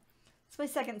we go. It's my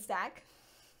second stack.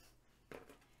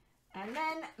 And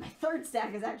then my third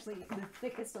stack is actually the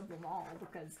thickest of them all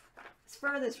because it's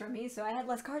furthest from me, so I had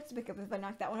less cards to pick up if I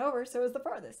knocked that one over, so it was the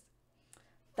farthest.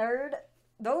 Third,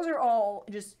 those are all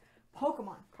just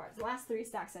Pokemon cards. The last 3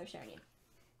 stacks I've shown you.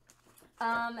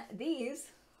 These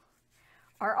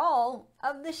are all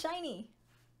of the shiny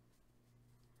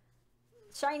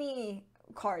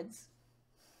cards.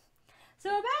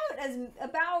 So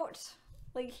about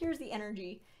like here's the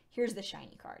energy, here's the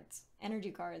shiny cards.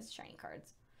 Energy cards, shiny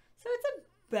cards. So it's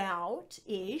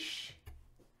about-ish.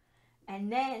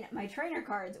 And then my trainer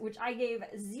cards, which I gave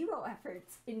 0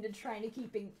 efforts into trying to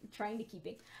keep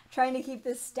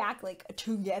this stack like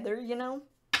together, you know?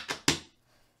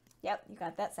 Yep, you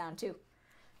got that sound too.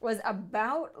 It was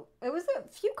a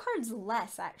few cards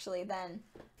less actually than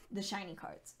the shiny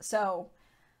cards. So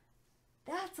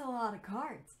that's a lot of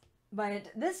cards.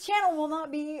 But this channel will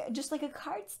not be just like a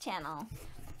cards channel.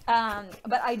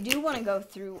 But I do want to go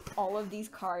through all of these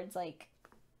cards like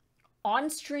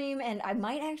on stream, and I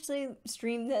might actually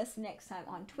stream this next time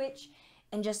on Twitch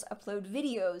and just upload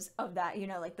videos of that, you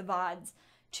know, like the VODs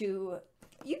to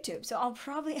YouTube. So I'll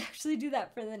probably actually do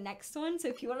that for the next one. So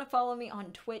if you want to follow me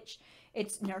on Twitch,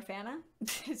 it's Nirvana.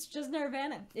 It's just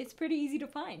Nirvana. It's pretty easy to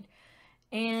find.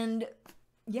 And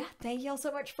yeah, thank you all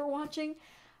so much for watching.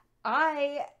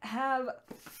 I have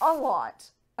a lot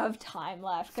of time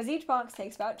left because each box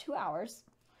takes about 2 hours.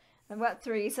 About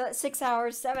 3, so that's 6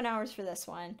 hours, 7 hours for this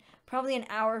one. Probably an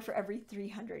hour for every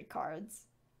 300 cards.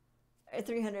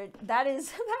 300. That is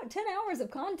about 10 hours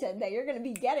of content that you're going to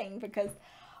be getting because,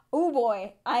 oh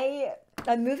boy,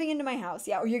 I'm moving into my house.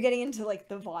 Yeah, or you're getting into like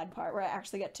the VOD part where I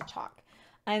actually get to talk.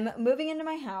 I'm moving into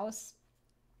my house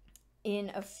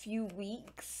in a few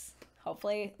weeks.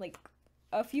 Hopefully, like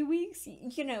a few weeks.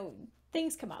 You know,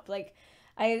 things come up. Like,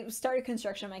 I started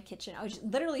construction on my kitchen. I was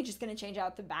literally just going to change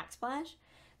out the backsplash.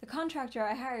 The contractor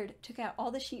I hired took out all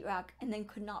the sheetrock and then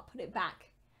could not put it back.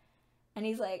 And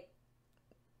he's like,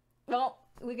 well,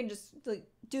 we can just like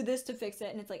do this to fix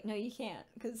it. And it's like, no, you can't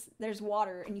because there's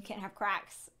water and you can't have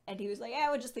cracks. And he was like, yeah,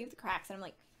 I would just leave the cracks. And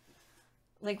I'm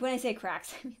like when I say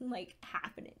cracks, I mean like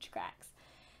 1/2 inch cracks.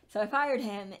 So I fired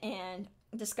him and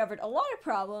discovered a lot of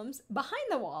problems behind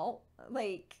the wall.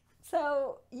 Like,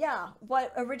 so yeah,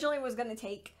 what originally was going to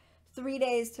take 3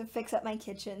 days to fix up my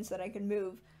kitchen so that I could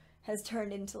move has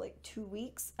turned into like 2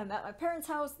 weeks. I'm at my parents'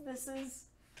 house. This is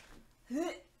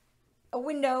a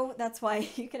window. That's why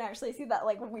you can actually see that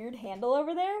like weird handle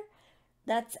over there.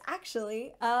 That's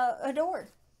actually a door,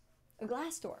 a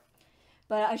glass door.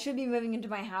 But I should be moving into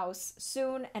my house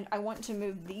soon, and I want to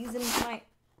move these into my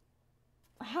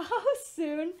house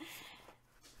soon.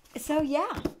 So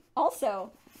yeah,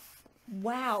 also,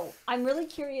 wow, I'm really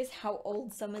curious how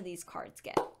old some of these cards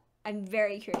get. I'm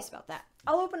very curious about that.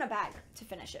 I'll open a bag to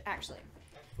finish it, actually.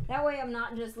 That way I'm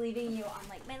not just leaving you on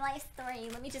like my life story.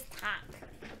 Let me just talk.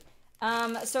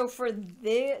 So for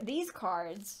these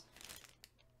cards,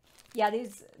 yeah, they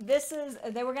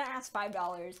were gonna ask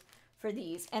 $5 for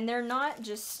these, and they're not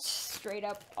just straight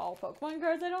up all Pokemon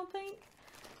cards, I don't think.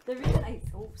 The reason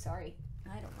oh, sorry.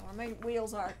 I don't know where my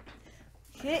wheels are.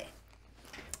 Hit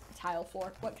tile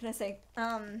floor. What can I say?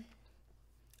 I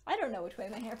don't know which way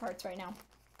my hair parts right now.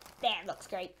 That looks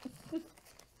great.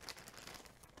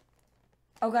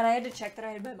 Oh god, I had to check that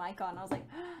I had my mic on. I was like,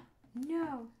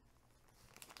 no.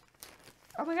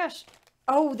 Oh my gosh.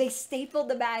 Oh, they stapled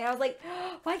the bag. I was like,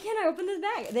 why can't I open this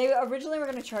bag? They originally were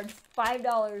going to charge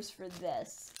 $5 for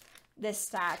this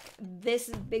stack. This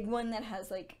big one that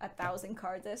has like 1,000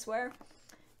 cards, I swear.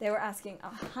 They were asking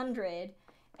 100,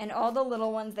 and all the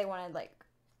little ones they wanted like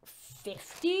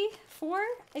 50 for,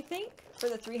 I think, for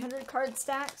the 300 card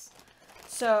stacks.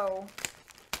 So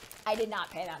I did not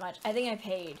pay that much. I think I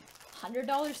paid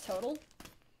 $100 total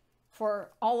for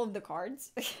all of the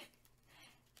cards.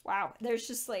 Wow, there's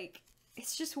just like,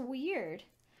 it's just weird.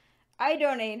 I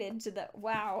donated to the,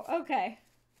 wow, okay.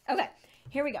 Okay,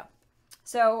 here we go.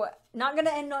 So, not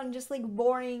gonna end on just like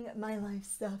boring my life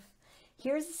stuff.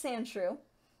 Here's the sand shrew.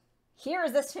 Here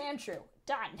is the sand shrew.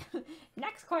 Done.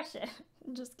 Next question.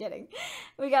 Just kidding.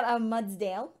 We got a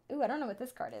Mudsdale. Ooh, I don't know what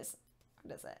this card is.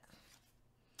 What is it?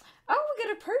 Oh, we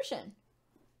got a Persian.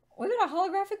 We got a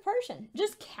holographic Persian.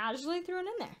 Just casually thrown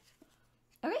in there.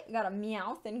 Okay, we got a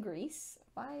Meowth in Greece.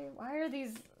 Why are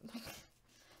these...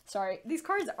 Sorry, these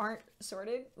cards aren't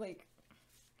sorted. Like,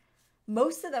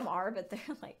 most of them are, but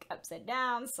they're like upside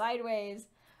down, sideways.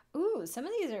 Ooh, some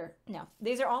of these are... No,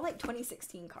 these are all like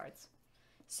 2016 cards.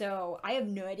 So I have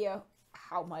no idea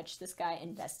how much this guy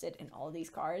invested in all of these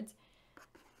cards.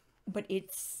 But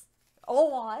it's a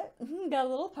lot. Got a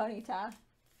little Ponyta.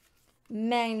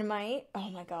 Magnemite.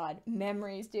 Oh my god.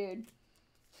 Memories, dude.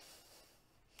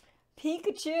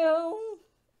 Pikachu.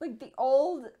 Like the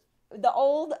old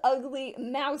ugly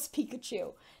mouse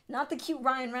Pikachu. Not the cute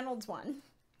Ryan Reynolds one.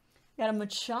 Got a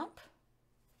Machop.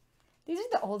 These are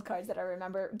the old cards that I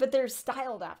remember, but they're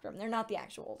styled after them. They're not the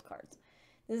actual old cards.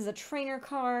 This is a trainer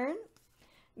card.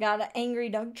 Got an Angry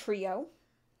Dog Trio.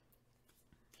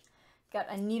 Got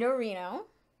a Nidorino.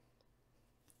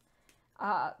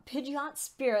 Pidgeot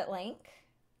Spirit Link.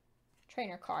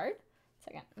 Trainer card.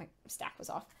 Second, my stack was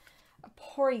off. A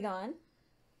Porygon.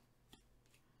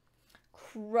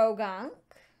 Croagunk.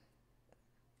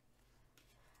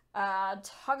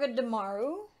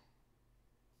 Togedemaru.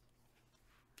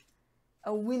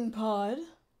 A Wimpod.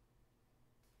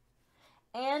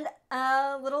 And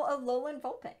a little Alolan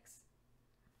Vulpix.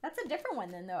 That's a different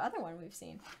one than the other one we've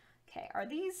seen. Okay, are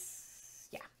these...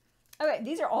 Yeah. Okay,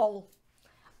 these are all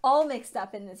mixed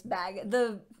up in this bag.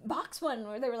 The box one,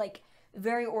 where they were like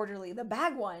very orderly. The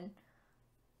bag one,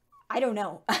 I don't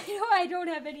know. I don't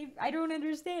have any... I don't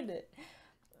understand it.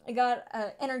 I got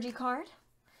an energy card.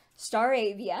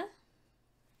 Staravia.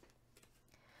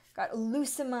 Got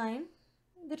Lucamine.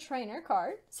 The trainer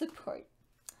card. Support.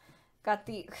 Got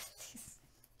the...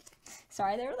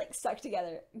 Sorry, they were like stuck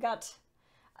together. Got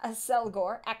a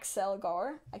Excelgor.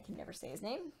 I can never say his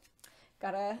name.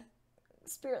 Got a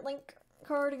Spirit Link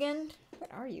card again.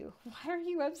 What are you? Why are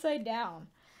you upside down?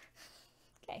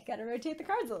 Okay, gotta rotate the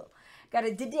cards a little. Got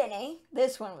a Dedenne.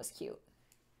 This one was cute.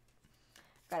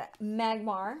 Got a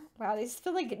Magmar. Wow, these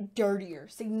feel like dirtier.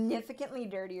 Significantly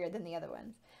dirtier than the other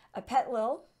ones. A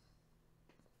Petlil.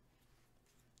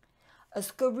 A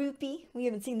Skorupi. We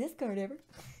haven't seen this card ever.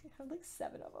 I have like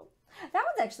 7 of them. That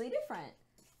one's actually different.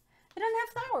 It doesn't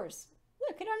have flowers.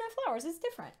 Look, it don't have flowers. It's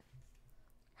different.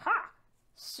 Ha!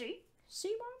 See?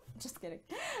 See, Mom? Just kidding.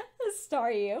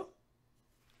 Staryu.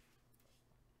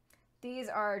 These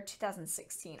are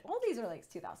 2016. All these are like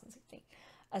 2016.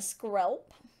 A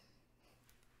Skrelp.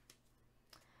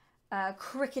 A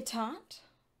Kricketot.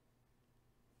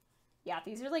 Yeah,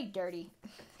 these are like dirty.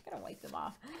 I gotta wipe them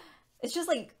off. It's just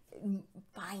like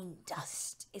fine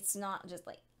dust. It's not just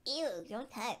like, ew, don't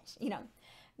touch. You know.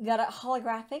 Got a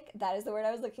holographic. That is the word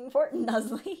I was looking for.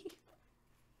 Nuzly.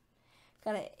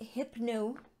 Got a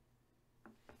Hypno.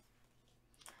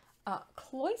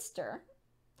 Cloyster.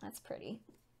 That's pretty.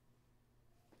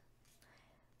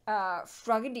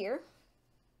 Frogadier.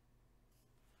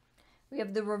 We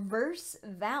have the Reverse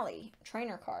Valley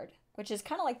trainer card, which is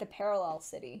kind of like the Parallel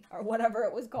City, or whatever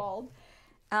it was called.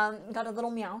 Got a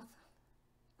little Meowth.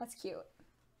 That's cute.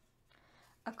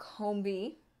 A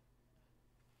Combee.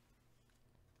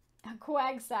 A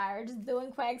Quagsire, just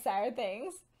doing Quagsire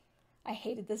things. I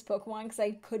hated this Pokemon because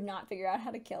I could not figure out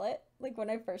how to kill it. Like when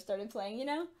I first started playing, you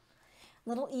know?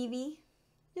 Little Eevee.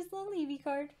 Just a little Eevee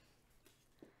card.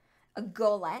 A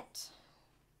Golett.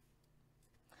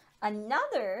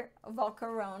 Another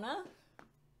Volcarona.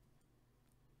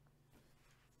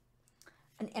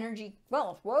 An energy...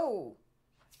 Well, whoa.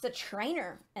 It's a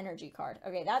trainer energy card.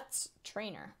 Okay, that's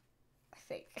trainer, I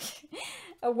think.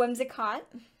 A Whimsicott.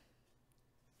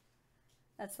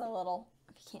 That's the little,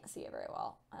 if you can't see it very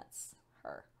well, that's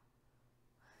her.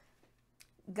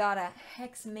 Got a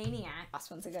Hexmaniac. Last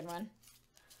one's a good one.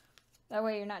 That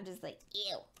way you're not just like,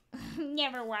 ew.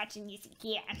 Never watching this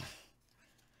again.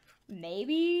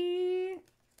 Maybe.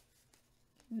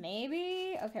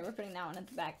 Okay, we're putting that one at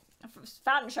the back. I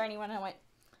found a shiny one and I went,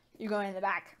 you're going in the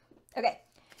back. Okay.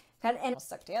 Got an animal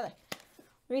stuck together.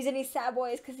 The reason he's sad,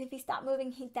 boy, is because if he stopped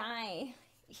moving, he'd die.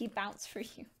 He'd bounce for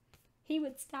you. He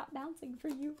would stop bouncing for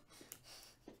you.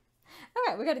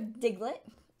 Okay, we got a Diglett.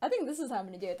 I think this is how I'm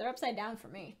going to do it. They're upside down for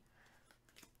me.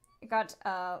 I got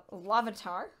a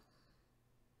Lavatar.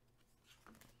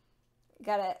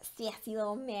 Got a sassy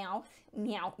little mouth.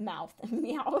 Meowth.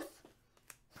 I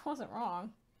wasn't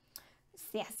wrong.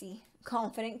 Sassy,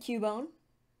 confident Cubone.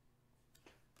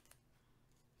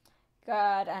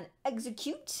 Got an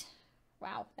Execute.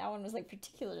 Wow, that one was like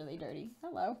particularly dirty.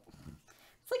 Hello.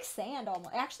 It's like sand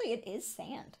almost. Actually, it is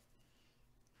sand.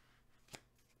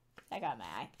 I got my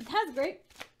eye. That's great.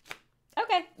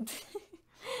 Okay.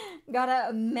 Got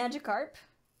a Magikarp.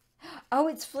 Oh,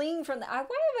 it's fleeing from the... Why have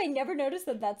I never noticed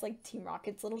that that's like Team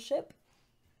Rocket's little ship?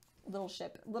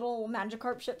 Little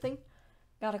Magikarp ship thing.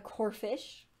 Got a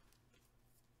Corphish.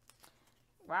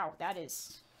 Wow, that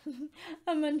is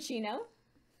a Munchino.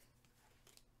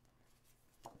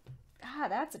 Ah,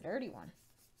 that's a dirty one.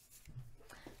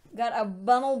 Got a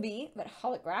Bunnelby, but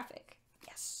holographic.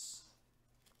 Yes.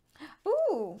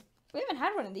 Ooh, we haven't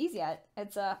had one of these yet.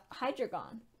 It's a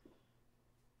Hydreigon.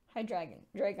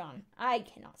 Dragon. I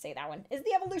cannot say that one. It's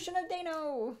the evolution of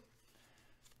Dino.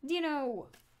 Dino.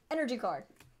 Energy card.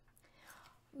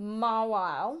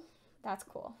 Mawile. That's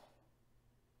cool.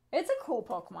 It's a cool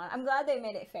Pokemon. I'm glad they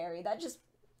made it fairy. That just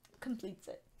completes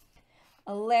it.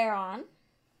 A Lairon.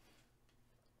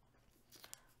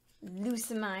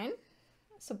 Lucamine.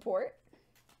 Support.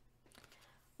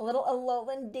 A little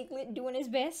Alolan Diglett doing his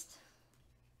best.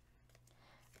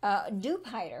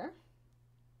 Dewpider.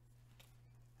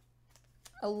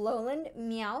 A Alolan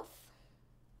Meowth.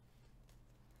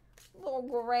 Little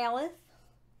Growlithe.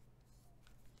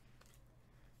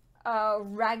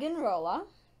 Raggenrola.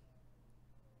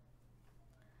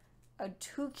 A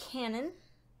Toucannon.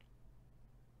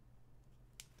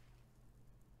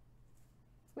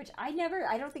 Which I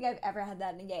don't think I've ever had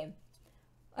that in a game.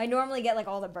 I normally get like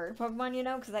all the bird Pokemon, you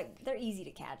know, because like they're easy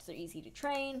to catch, they're easy to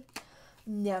train.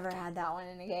 Never had that one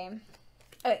in a game.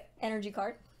 Okay, energy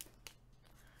card.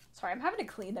 Sorry, I'm having to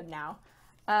clean them now.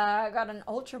 I got an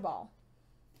Ultra Ball.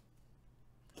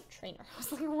 Trainer. I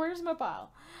was like, where's my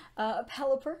pile? A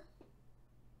Pelipper.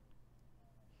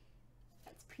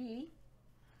 That's pretty.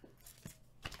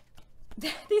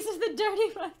 These are the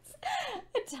dirty ones.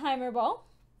 A Timer Ball.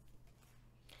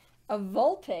 A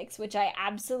Vulpix, which I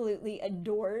absolutely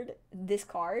adored this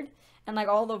card. And like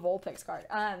all the Vulpix card.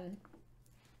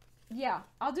 Yeah,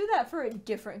 I'll do that for a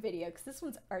different video because this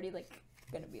one's already like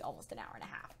gonna be almost an hour and a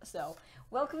half. So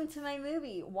welcome to my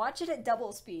movie. Watch it at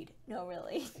double speed. No,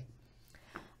 really.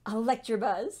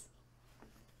 Electabuzz.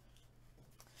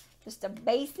 Just a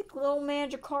basic little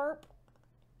Magikarp.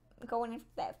 Going in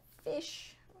that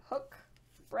fish, hook,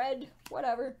 bread,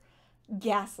 whatever.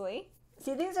 Ghastly.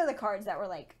 See, these are the cards that were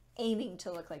like aiming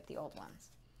to look like the old ones.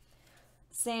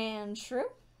 Sandshrew.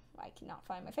 I cannot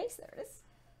find my face. There it is.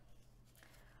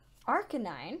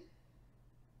 Arcanine.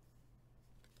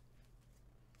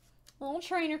 Little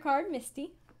trainer card,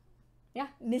 Misty. Yeah,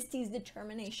 Misty's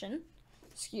Determination.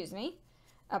 Excuse me.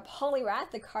 A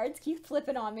Poliwrath. The cards keep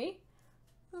flipping on me.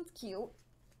 That's cute.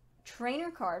 Trainer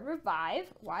card,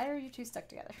 Revive. Why are you two stuck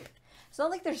together? It's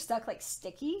not like they're stuck like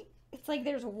sticky. It's like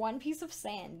there's one piece of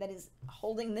sand that is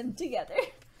holding them together.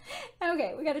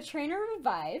 Okay, we got a Trainer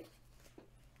Revive.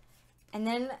 And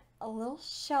then a little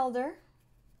Shelder.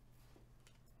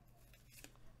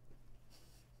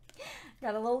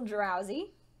 Got a little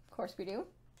Drowsy. Of course we do.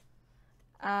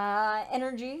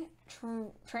 Energy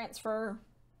Transfer.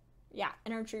 Yeah,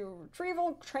 Energy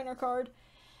Retrieval Trainer card.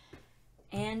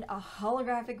 And a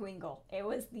holographic Wingull. It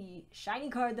was the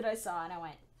shiny card that I saw and I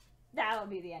went, that'll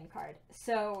be the end card.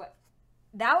 So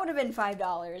that would have been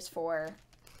 $5 for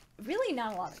really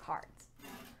not a lot of cards.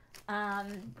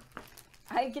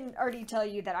 I can already tell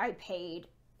you that I paid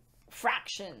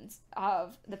fractions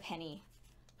of the penny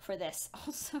for this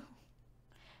also.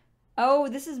 Oh,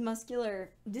 this is muscular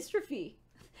dystrophy.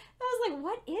 I was like,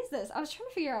 what is this? I was trying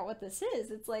to figure out what this is.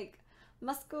 It's like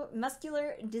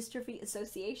Muscular Dystrophy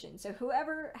Association. So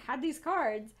whoever had these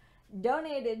cards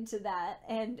donated to that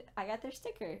and I got their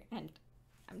sticker and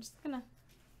I'm just gonna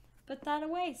put that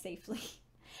away safely.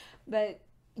 But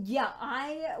yeah,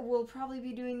 I will probably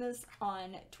be doing this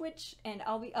on Twitch and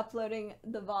I'll be uploading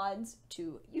the VODs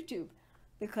to YouTube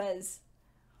because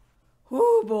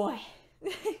Oh boy.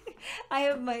 I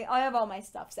have all my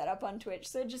stuff set up on Twitch,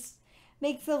 so it just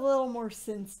makes a little more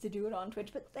sense to do it on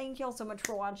Twitch. But thank you all so much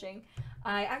for watching.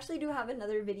 I actually do have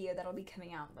another video that'll be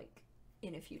coming out like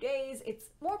in a few days. It's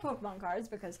more Pokemon cards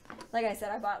because, like I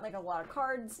said, I bought like a lot of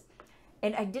cards,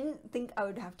 and I didn't think I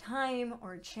would have time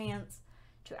or a chance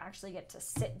to actually get to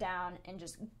sit down and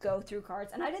just go through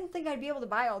cards. And I didn't think I'd be able to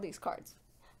buy all these cards.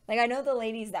 Like, I know the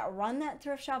ladies that run that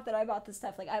thrift shop that I bought the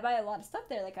stuff, like, I buy a lot of stuff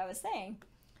there, like I was saying.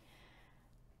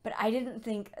 But I didn't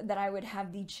think that I would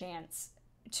have the chance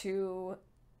to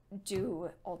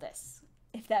do all this,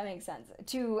 if that makes sense.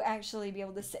 To actually be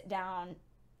able to sit down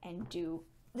and do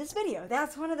this video.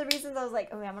 That's one of the reasons I was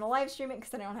like, okay, I'm going to live stream it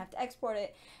because then I don't have to export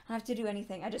it. I don't have to do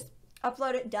anything. I just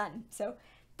upload it, done. So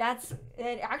that's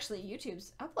it. Actually,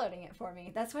 YouTube's uploading it for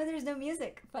me. That's why there's no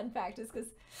music. Fun fact is because,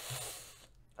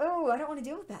 oh, I don't want to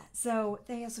deal with that. So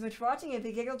thank you so much for watching. If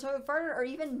you giggled, toilet farted, or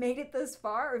even made it this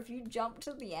far, or if you jumped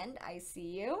to the end, I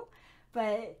see you.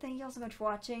 But thank you all so much for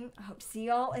watching. I hope to see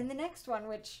y'all in the next one,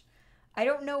 which I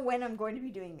don't know when I'm going to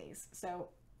be doing these. So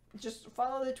just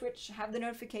follow the Twitch, have the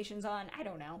notifications on. I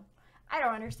don't know. I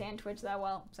don't understand Twitch that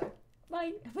well. So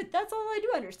bye. But that's all I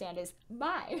do understand is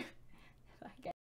bye. Bye, guys.